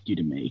expect you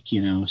to make.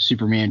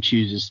 Superman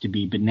chooses to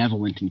be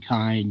benevolent and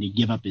kind, to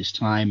give up his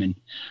time and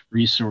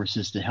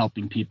resources to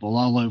helping people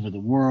all over the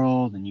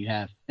world.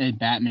 And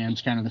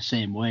Batman's kind of the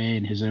same way,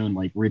 and his own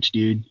like rich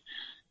dude.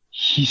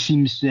 He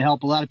seems to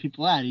help a lot of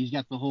people out. He's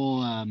got the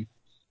whole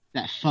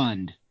that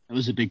fund. That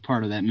was a big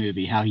part of that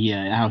movie. How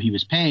he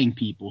was paying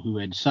people who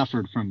had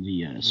suffered from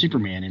the Hmm.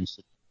 Superman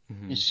incident.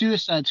 In Hmm.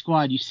 Suicide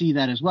Squad, you see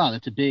that as well.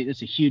 That's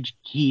a huge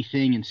key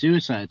thing in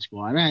Suicide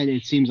Squad. Right?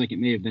 It seems like it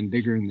may have been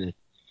bigger in the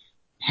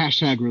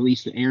hashtag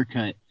release the air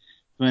cut,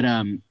 but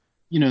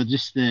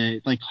just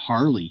the like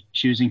Harley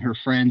choosing her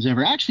friends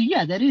over. Actually,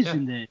 yeah, that is Yeah.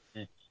 in the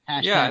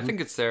Yeah, I hashtag.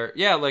 think it's there.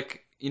 Yeah,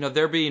 like,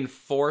 they're being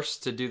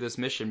forced to do this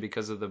mission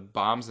because of the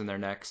bombs in their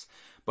necks.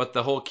 But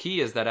the whole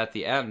key is that at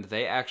the end,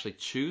 they actually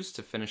choose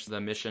to finish the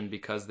mission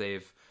because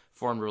they've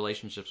formed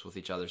relationships with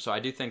each other. So I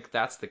do think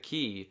that's the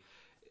key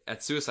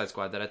at Suicide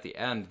Squad, that at the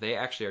end, they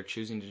actually are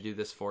choosing to do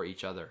this for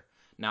each other,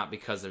 not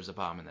because there's a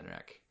bomb in their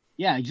neck.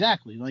 Yeah,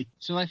 exactly. Like,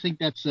 so I think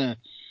that's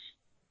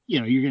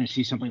you're going to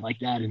see something like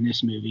that in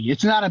this movie.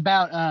 It's not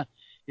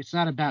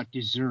about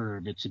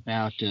deserve. It's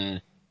about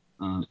I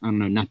don't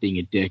know, not being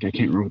a dick. I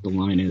can't remember what the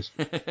line is.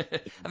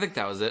 I think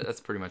that was it.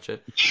 That's pretty much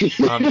it.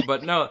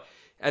 But no,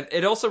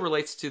 it also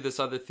relates to this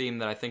other theme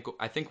that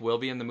I think will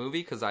be in the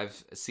movie because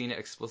I've seen it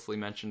explicitly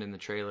mentioned in the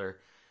trailer: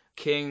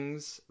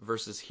 kings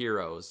versus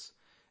heroes.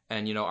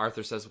 And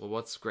Arthur says, "Well,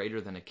 what's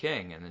greater than a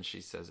king?" And then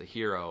she says, "A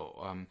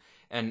hero."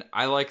 And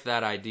I like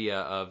that idea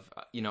of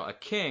a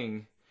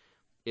king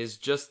is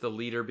just the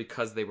leader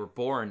because they were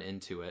born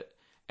into it,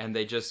 and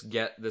they just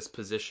get this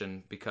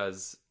position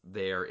because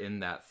they are in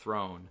that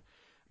throne.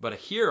 But a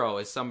hero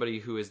is somebody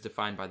who is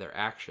defined by their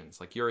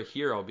actions. Like, you're a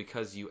hero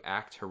because you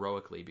act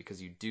heroically,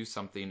 because you do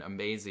something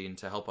amazing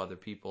to help other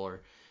people,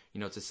 or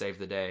to save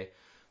the day.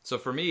 So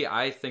for me,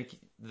 I think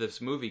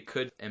this movie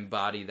could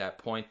embody that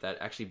point, that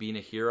actually being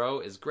a hero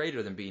is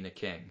greater than being a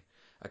king.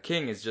 A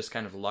king is just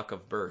kind of luck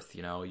of birth,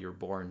 you're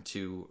born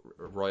to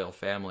a royal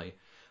family.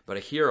 But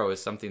a hero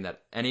is something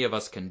that any of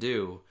us can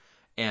do,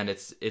 and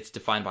it's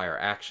defined by our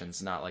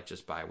actions, not like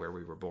just by where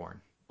we were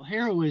born. Well,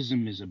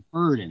 heroism is a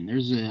burden.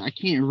 I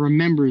can't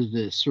remember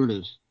the sort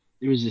of,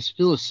 there was this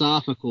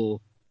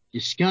philosophical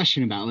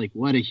discussion about like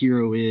what a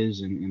hero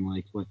is and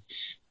like what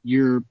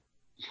you're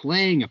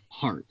playing a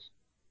part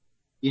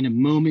in a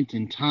moment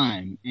in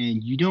time,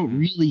 and you don't Hmm.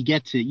 really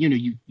get to,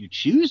 you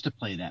choose to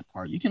play that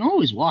part. You can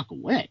always walk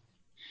away.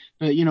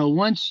 But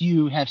once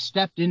you have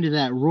stepped into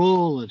that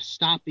role of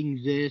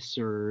stopping this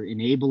or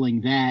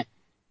enabling that,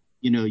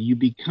 you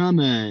become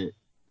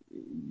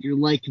you're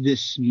like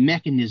this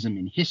mechanism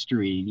in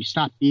history. You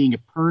stop being a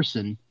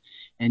person,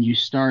 and you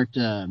start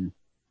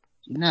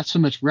not so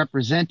much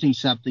representing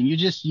something. You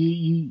just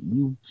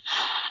you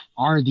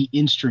are the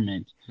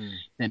instrument Hmm.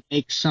 that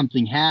makes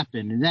something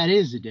happen, and that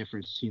is the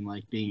difference between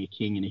like being a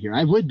king and a hero.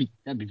 I'd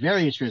be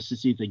very interested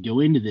to see if they go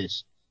into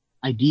this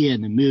idea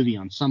in the movie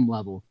on some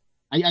level.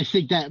 I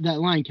think that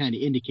line kind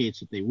of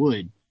indicates that they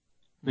would.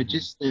 But Hmm.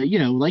 just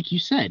like you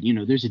said,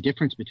 there's a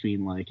difference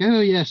between like, oh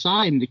yes,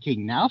 I am the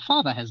king now.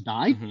 Father has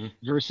died, Hmm.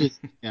 versus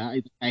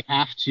I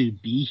have to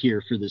be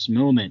here for this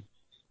moment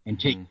and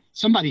take. Hmm.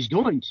 Somebody's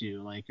going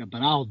to like,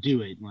 but I'll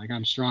do it. Like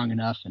I'm strong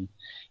enough, and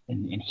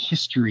in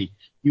history,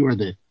 you are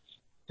the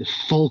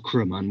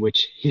fulcrum on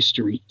which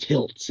history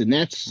tilts, and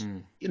that's Hmm.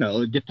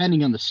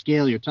 depending on the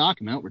scale you're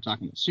talking about. We're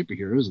talking about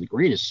superheroes, the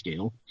greatest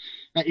scale.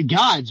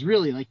 Gods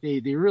really like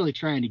they're really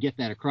trying to get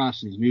that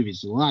across in these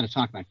movies. There's a lot of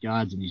talk about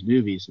gods in these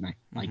movies, and I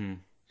like, Hmm.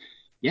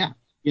 yeah,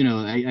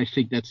 I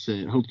think that's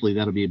hopefully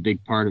that'll be a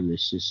big part of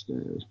this. Just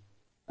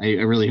I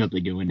really hope they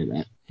go into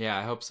that. Yeah,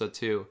 I hope so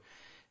too.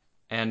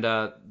 And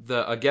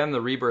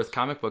the Rebirth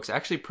comic book's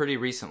actually pretty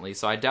recently,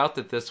 so I doubt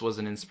that this was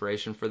an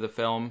inspiration for the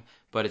film,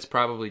 but it's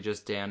probably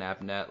just Dan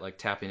Abnett like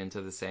tapping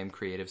into the same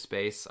creative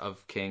space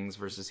of kings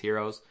versus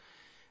heroes.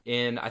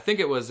 I think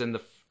it was in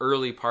the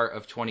early part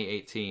of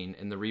 2018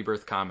 in the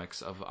Rebirth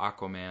comics of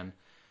Aquaman,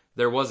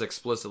 there was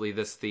explicitly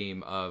this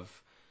theme of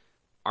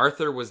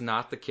Arthur was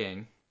not the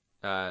king.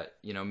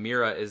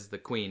 Mira is the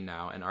queen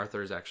now, and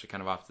Arthur is actually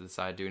kind of off to the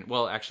side doing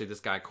well. Actually, this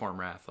guy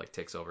Cormrath like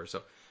takes over.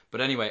 So,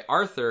 but anyway,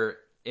 Arthur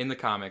in the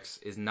comics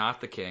is not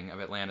the king of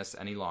Atlantis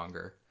any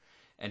longer,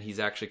 and he's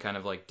actually kind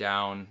of like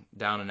down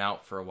and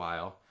out for a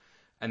while,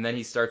 and then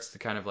he starts to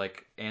kind of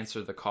like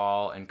answer the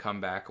call and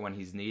come back when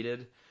he's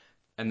needed.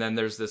 And then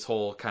there's this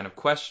whole kind of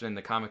question in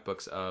the comic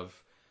books of,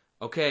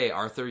 okay,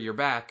 Arthur, you're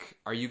back.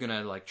 Are you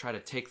gonna like try to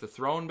take the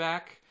throne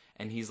back?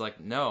 And he's like,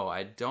 no,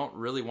 I don't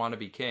really want to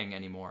be king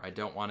anymore. I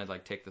don't want to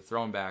like take the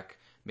throne back.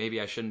 Maybe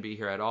I shouldn't be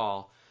here at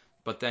all.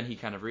 But then he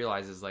kind of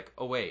realizes like,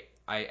 oh wait,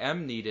 I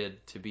am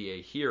needed to be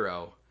a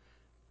hero,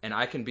 and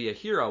I can be a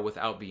hero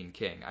without being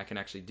king. I can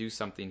actually do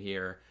something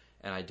here,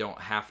 and I don't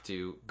have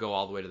to go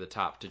all the way to the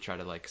top to try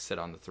to like sit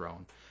on the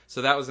throne.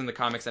 So that was in the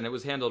comics, and it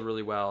was handled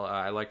really well.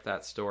 I liked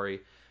that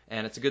story,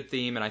 and it's a good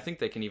theme, and I think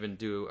they can even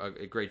do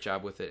a great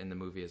job with it in the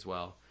movie as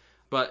well.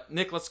 But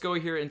Nick, let's go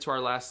here into our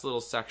last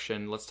little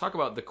section. Let's talk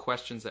about the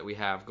questions that we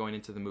have going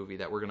into the movie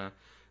that we're gonna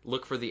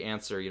look for the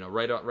answer.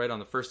 Right on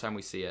the first time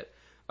we see it.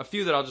 A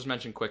few that I'll just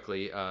mention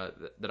quickly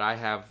that I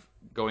have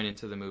going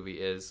into the movie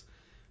is: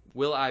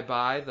 will I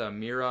buy the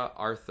Mira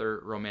Arthur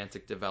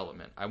romantic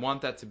development? I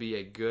want that to be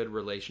a good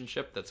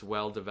relationship that's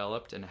well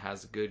developed and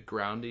has good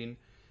grounding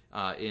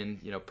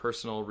in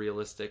personal,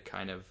 realistic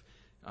kind of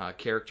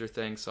character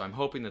things. So I'm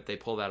hoping that they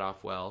pull that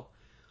off well.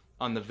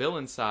 On the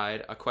villain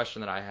side, a question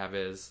that I have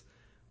is: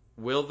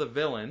 will the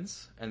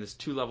villains, and there's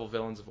two-level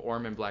villains of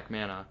Orm and Black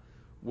Mana,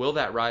 will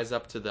that rise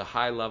up to the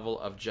high level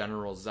of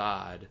General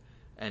Zod,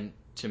 and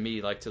to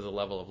me, like to the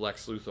level of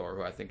Lex Luthor,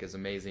 who I think is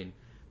amazing.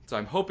 So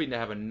I'm hoping to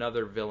have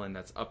another villain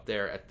that's up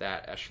there at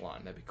that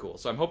echelon. That'd be cool.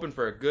 So I'm hoping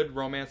for a good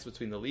romance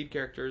between the lead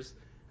characters,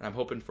 and I'm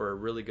hoping for a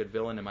really good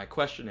villain. And my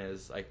question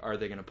is, like, are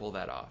they going to pull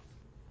that off?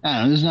 I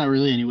don't know. There's not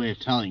really any way of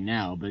telling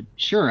now, but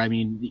sure. I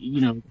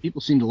mean, people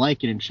seem to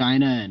like it in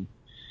China, and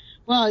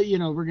well,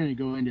 we're going to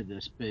go into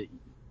this, but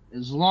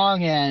as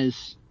long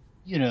as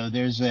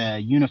there's a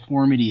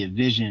uniformity of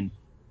vision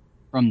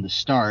from the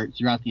start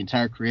throughout the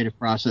entire creative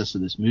process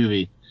of this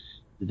movie,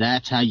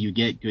 that's how you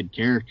get good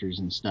characters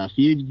and stuff.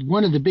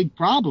 One of the big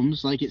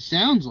problems, like it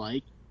sounds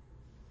like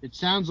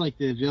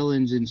the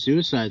villains in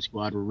Suicide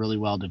Squad were really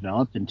well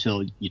developed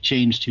until you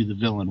changed who the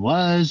villain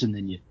was, and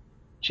then you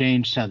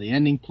changed how the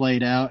ending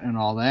played out and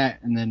all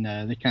that, and then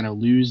they kind of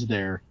lose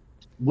their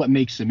what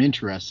makes them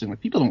interesting. Like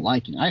people don't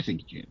like, I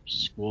think Enchantress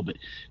is cool, but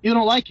people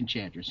don't like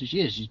Enchantress. And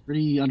she's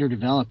pretty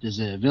underdeveloped as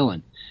a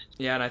villain.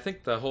 Yeah, and I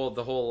think the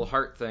whole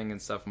heart thing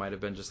and stuff might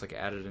have been just like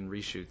added in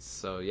reshoots.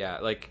 So yeah,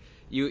 like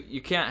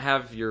you can't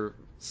have your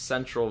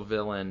central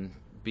villain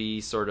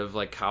be sort of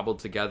like cobbled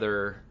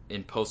together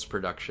in post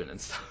production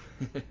and stuff.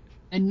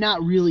 And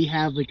not really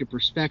have like a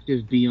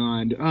perspective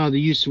beyond, oh, they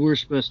used to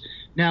worship us,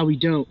 now we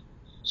don't,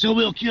 so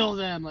we'll kill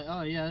them. Like,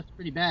 oh yeah, that's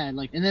pretty bad.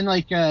 Like, and then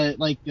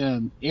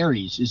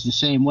Ares is the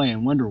same way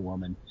in Wonder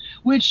Woman,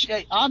 which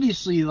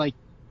obviously, like,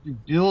 you're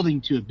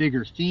building to a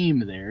bigger theme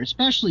there,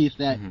 especially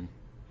Mm-hmm.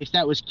 if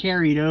that was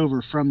carried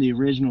over from the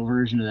original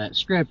version of that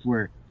script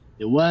where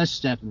it was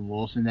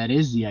Steppenwolf, and that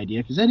is the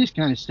idea, because that is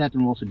kind of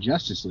Steppenwolf and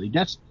Justice League.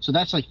 That's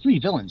like three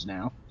villains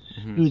now,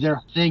 Mm-hmm. who their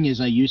thing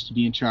is I used to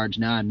be in charge,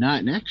 now I'm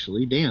not. And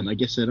actually, damn, I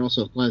guess that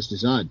also applies to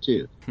Zod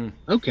too.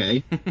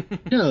 Okay,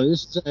 no,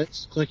 this is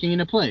it's clicking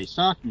into place.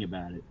 Talking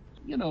about it,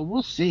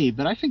 we'll see,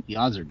 but I think the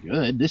odds are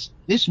good. This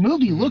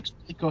movie Mm-hmm. looks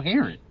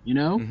coherent.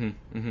 Mm-hmm.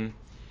 Mm-hmm.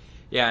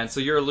 Yeah, and so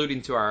you're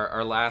alluding to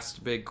our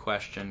last big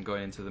question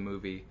going into the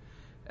movie,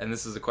 and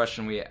this is a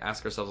question we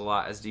ask ourselves a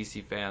lot as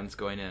DC fans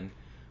going in.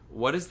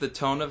 What is the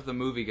tone of the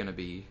movie going to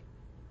be?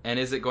 And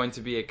is it going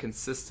to be a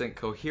consistent,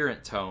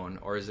 coherent tone,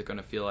 or is it going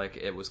to feel like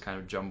it was kind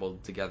of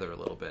jumbled together a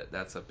little bit?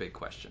 That's a big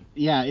question.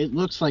 Yeah, it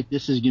looks like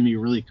this is going to be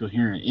really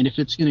coherent, and if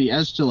it's going to be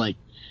as to like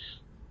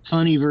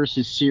funny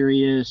versus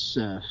serious,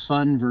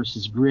 fun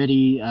versus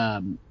gritty.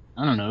 I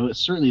don't know. It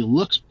certainly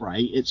looks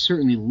bright. It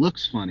certainly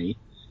looks funny.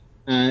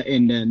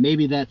 And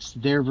maybe that's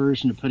their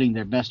version of putting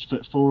their best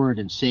foot forward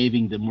and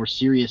saving the more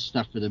serious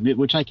stuff for the movie,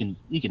 which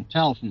you can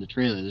tell from the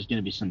trailer. There's going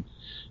to be some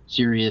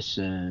serious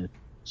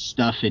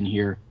stuff in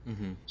here.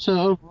 Mm-hmm. So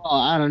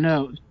overall, I don't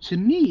know. To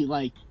me,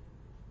 like,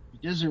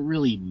 it doesn't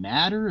really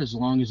matter as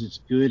long as it's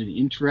good and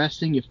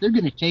interesting. If they're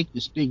going to take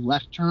this big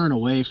left turn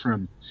away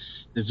from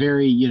the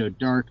very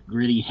dark,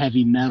 gritty,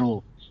 heavy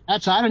metal. I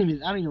don't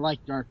even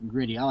like dark and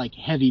gritty. I like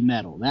heavy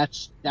metal.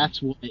 That's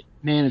what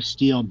Man of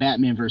Steel and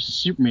Batman versus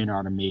Superman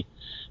are to me.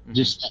 Mm-hmm.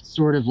 Just that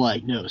sort of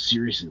like, no,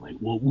 seriously, like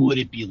what would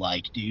it be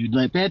like, dude?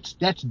 Like that's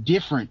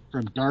different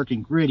from dark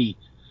and gritty,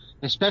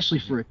 especially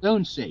Mm-hmm. for its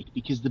own sake,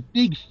 because the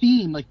big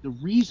theme, like the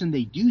reason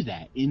they do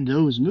that in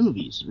those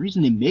movies, the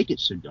reason they make it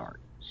so dark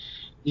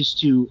is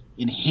to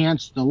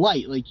enhance the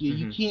light. Like you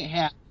Mm-hmm. can't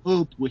have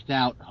hope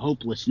without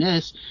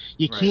hopelessness.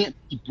 You Right. can't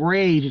be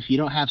brave if you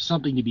don't have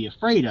something to be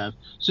afraid of.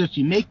 So if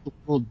you Yeah. make the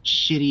world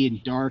shitty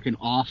and dark and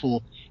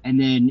awful and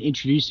then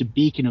introduce a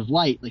beacon of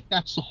light, like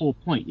that's the whole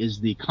point, is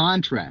the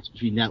contrast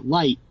between that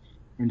light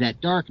and that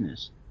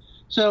darkness.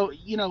 So,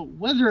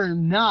 whether or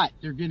not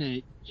they're gonna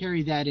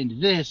carry that into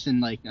this,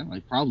 and like, I don't know,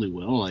 they probably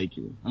will. Like,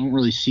 I don't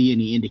really see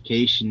any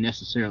indication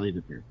necessarily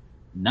that they're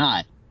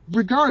not.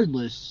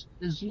 Regardless,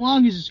 as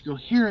long as it's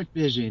coherent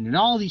vision and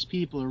all these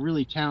people are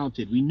really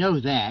talented, we know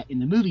that,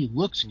 and the movie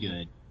looks Mm-hmm.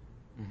 good.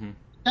 Mm-hmm.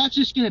 That's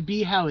just going to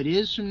be how it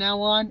is from now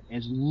on,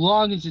 as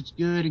long as it's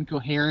good and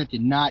coherent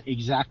and not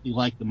exactly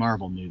like the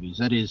Marvel movies.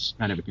 That is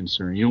kind of a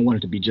concern. You don't want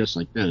it to be just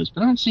like those,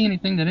 but I don't see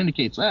anything that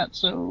indicates that.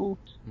 So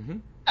Mm-hmm.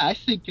 I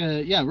think,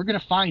 yeah, we're going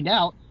to find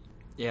out.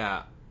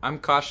 Yeah. I'm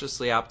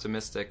cautiously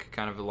optimistic,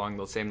 kind of along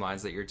the same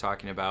lines that you're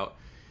talking about.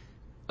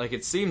 Like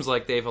it seems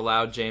like they've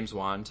allowed James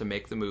Wan to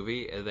make the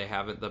movie. They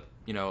haven't the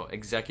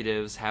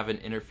executives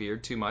haven't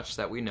interfered too much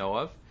that we know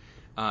of,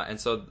 and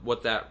so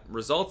what that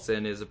results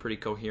in is a pretty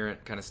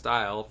coherent kind of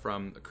style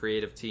from a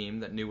creative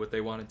team that knew what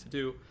they wanted to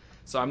do.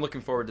 So I'm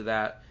looking forward to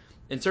that.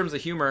 In terms of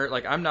humor,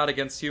 like I'm not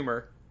against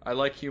humor. I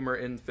like humor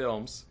in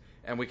films,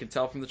 and we can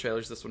tell from the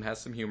trailers this one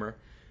has some humor.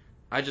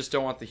 I just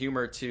don't want the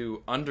humor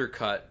to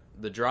undercut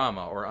the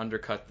drama or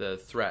undercut the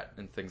threat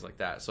and things like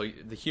that. So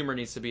the humor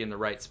needs to be in the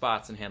right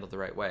spots and handled the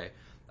right way.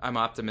 I'm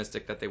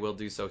optimistic that they will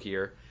do so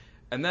here.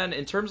 And then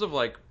in terms of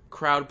like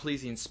crowd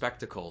pleasing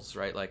spectacles,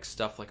 right? Like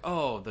stuff like,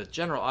 oh, the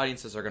general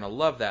audiences are going to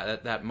love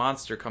that. That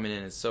monster coming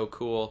in is so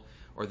cool,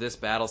 or this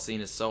battle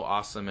scene is so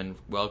awesome and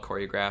well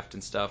choreographed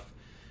and stuff.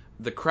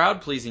 The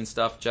crowd pleasing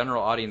stuff,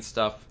 general audience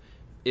stuff,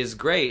 is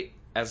great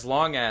as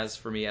long as,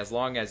 for me, as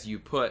long as you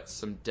put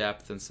some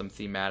depth and some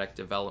thematic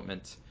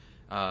development,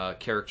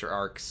 character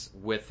arcs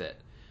with it.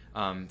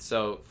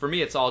 So for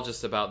me, it's all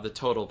just about the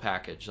total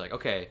package. Like,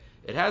 okay,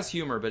 it has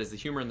humor, but is the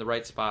humor in the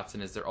right spots,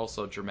 and is there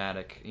also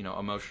dramatic,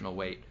 emotional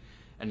weight?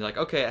 And you're like,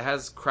 okay, it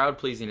has crowd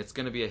pleasing, it's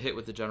going to be a hit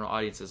with the general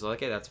audiences. So,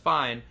 okay, that's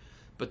fine,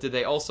 but did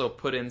they also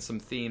put in some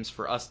themes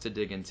for us to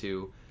dig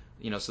into,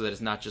 so that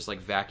it's not just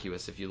like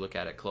vacuous if you look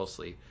at it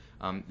closely.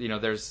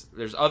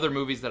 There's other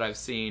movies that I've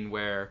seen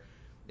where,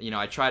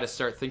 I try to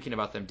start thinking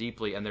about them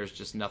deeply, and there's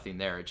just nothing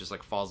there. It just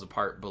like falls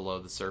apart below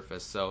the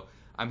surface. So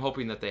I'm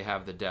hoping that they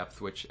have the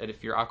depth. Which, and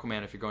if you're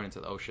Aquaman, if you're going into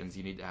the oceans,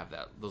 you need to have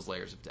those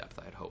layers of depth.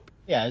 I'd hope.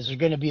 Yeah, is there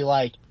going to be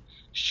like,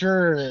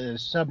 sure, the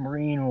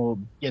submarine will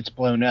gets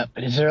blown up,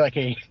 but is there like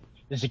a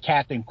does the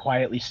captain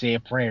quietly say a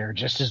prayer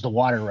just as the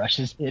water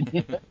rushes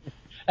in?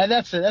 And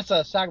that's what I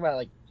was talking about,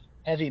 like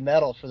heavy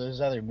metal for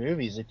those other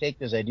movies. They take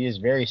those ideas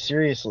very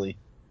seriously,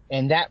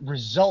 and that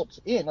results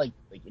in like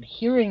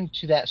adhering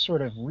to that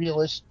sort of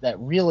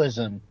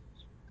realism,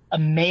 a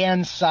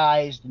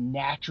man-sized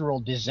natural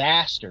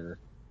disaster.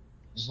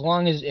 As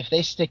long as if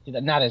they stick to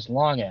that, not as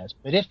long as,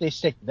 but if they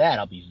stick to that,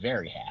 I'll be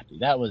very happy.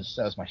 That was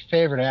my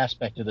favorite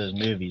aspect of those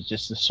movies,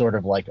 just the sort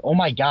of like, oh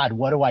my God,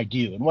 what do I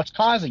do? And what's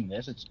causing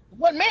this? It's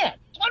one man.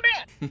 It's one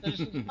man. So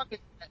just as long as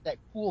that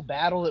cool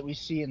battle that we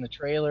see in the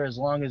trailer, as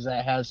long as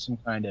that has some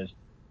kind of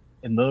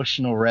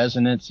emotional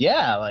resonance,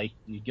 yeah, like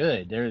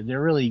good.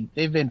 They're really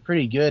they've been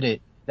pretty good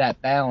at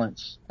that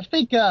balance. I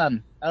think I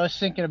was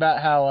thinking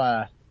about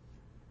how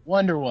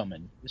Wonder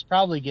Woman is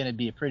probably going to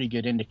be a pretty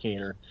good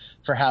indicator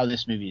for how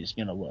this movie is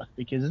going to look,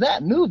 because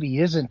that movie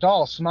isn't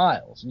all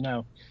smiles.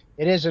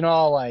 It isn't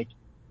all like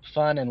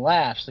fun and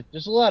laughs. Like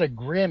there's a lot of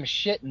grim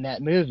shit in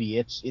that movie.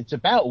 It's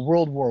about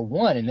World War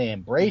I, and they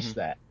embrace Hmm.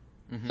 that.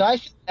 Hmm. So I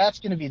think that's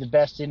going to be the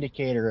best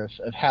indicator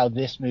of how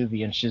this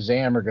movie and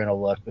Shazam are going to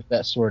look, with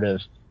that sort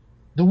of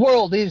the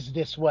world is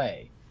this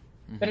way,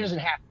 but it Hmm. doesn't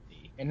have to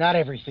be. And not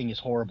everything is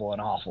horrible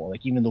and awful.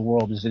 Like even the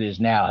world as it is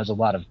now has a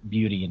lot of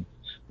beauty and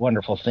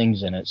wonderful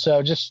things in it.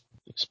 So just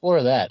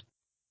explore that,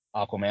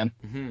 Aquaman.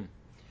 Hmm.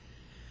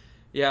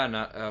 Yeah,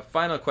 and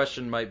final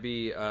question might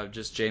be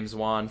just James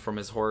Wan from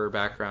his horror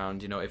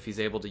background. If he's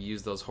able to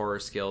use those horror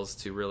skills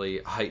to really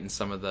heighten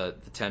some of the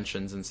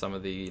tensions and some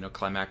of the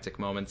climactic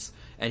moments,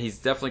 and he's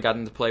definitely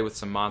gotten to play with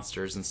some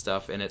monsters and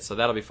stuff in it, so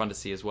that'll be fun to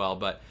see as well.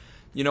 But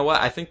you know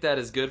what? I think that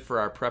is good for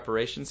our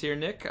preparations here,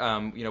 Nick.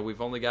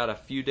 We've only got a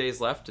few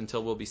days left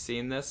until we'll be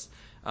seeing this.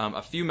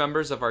 A few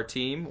members of our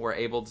team were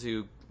able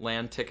to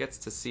land tickets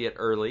to see it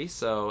early,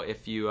 so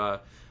if you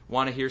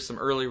want to hear some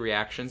early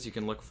reactions, you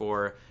can look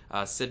for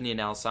Sydney and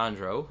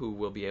Alessandro, who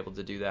will be able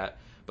to do that.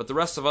 But the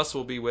rest of us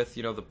will be with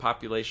the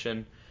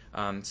population,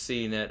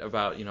 seeing it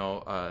about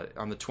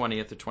on the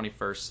 20th or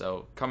 21st,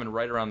 so coming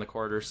right around the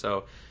corner.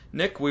 So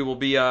Nick, we will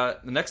be the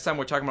next time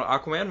we're talking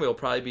about Aquaman, we'll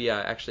probably be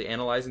actually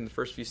analyzing the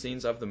first few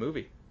scenes of the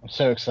movie. I'm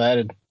so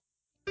excited.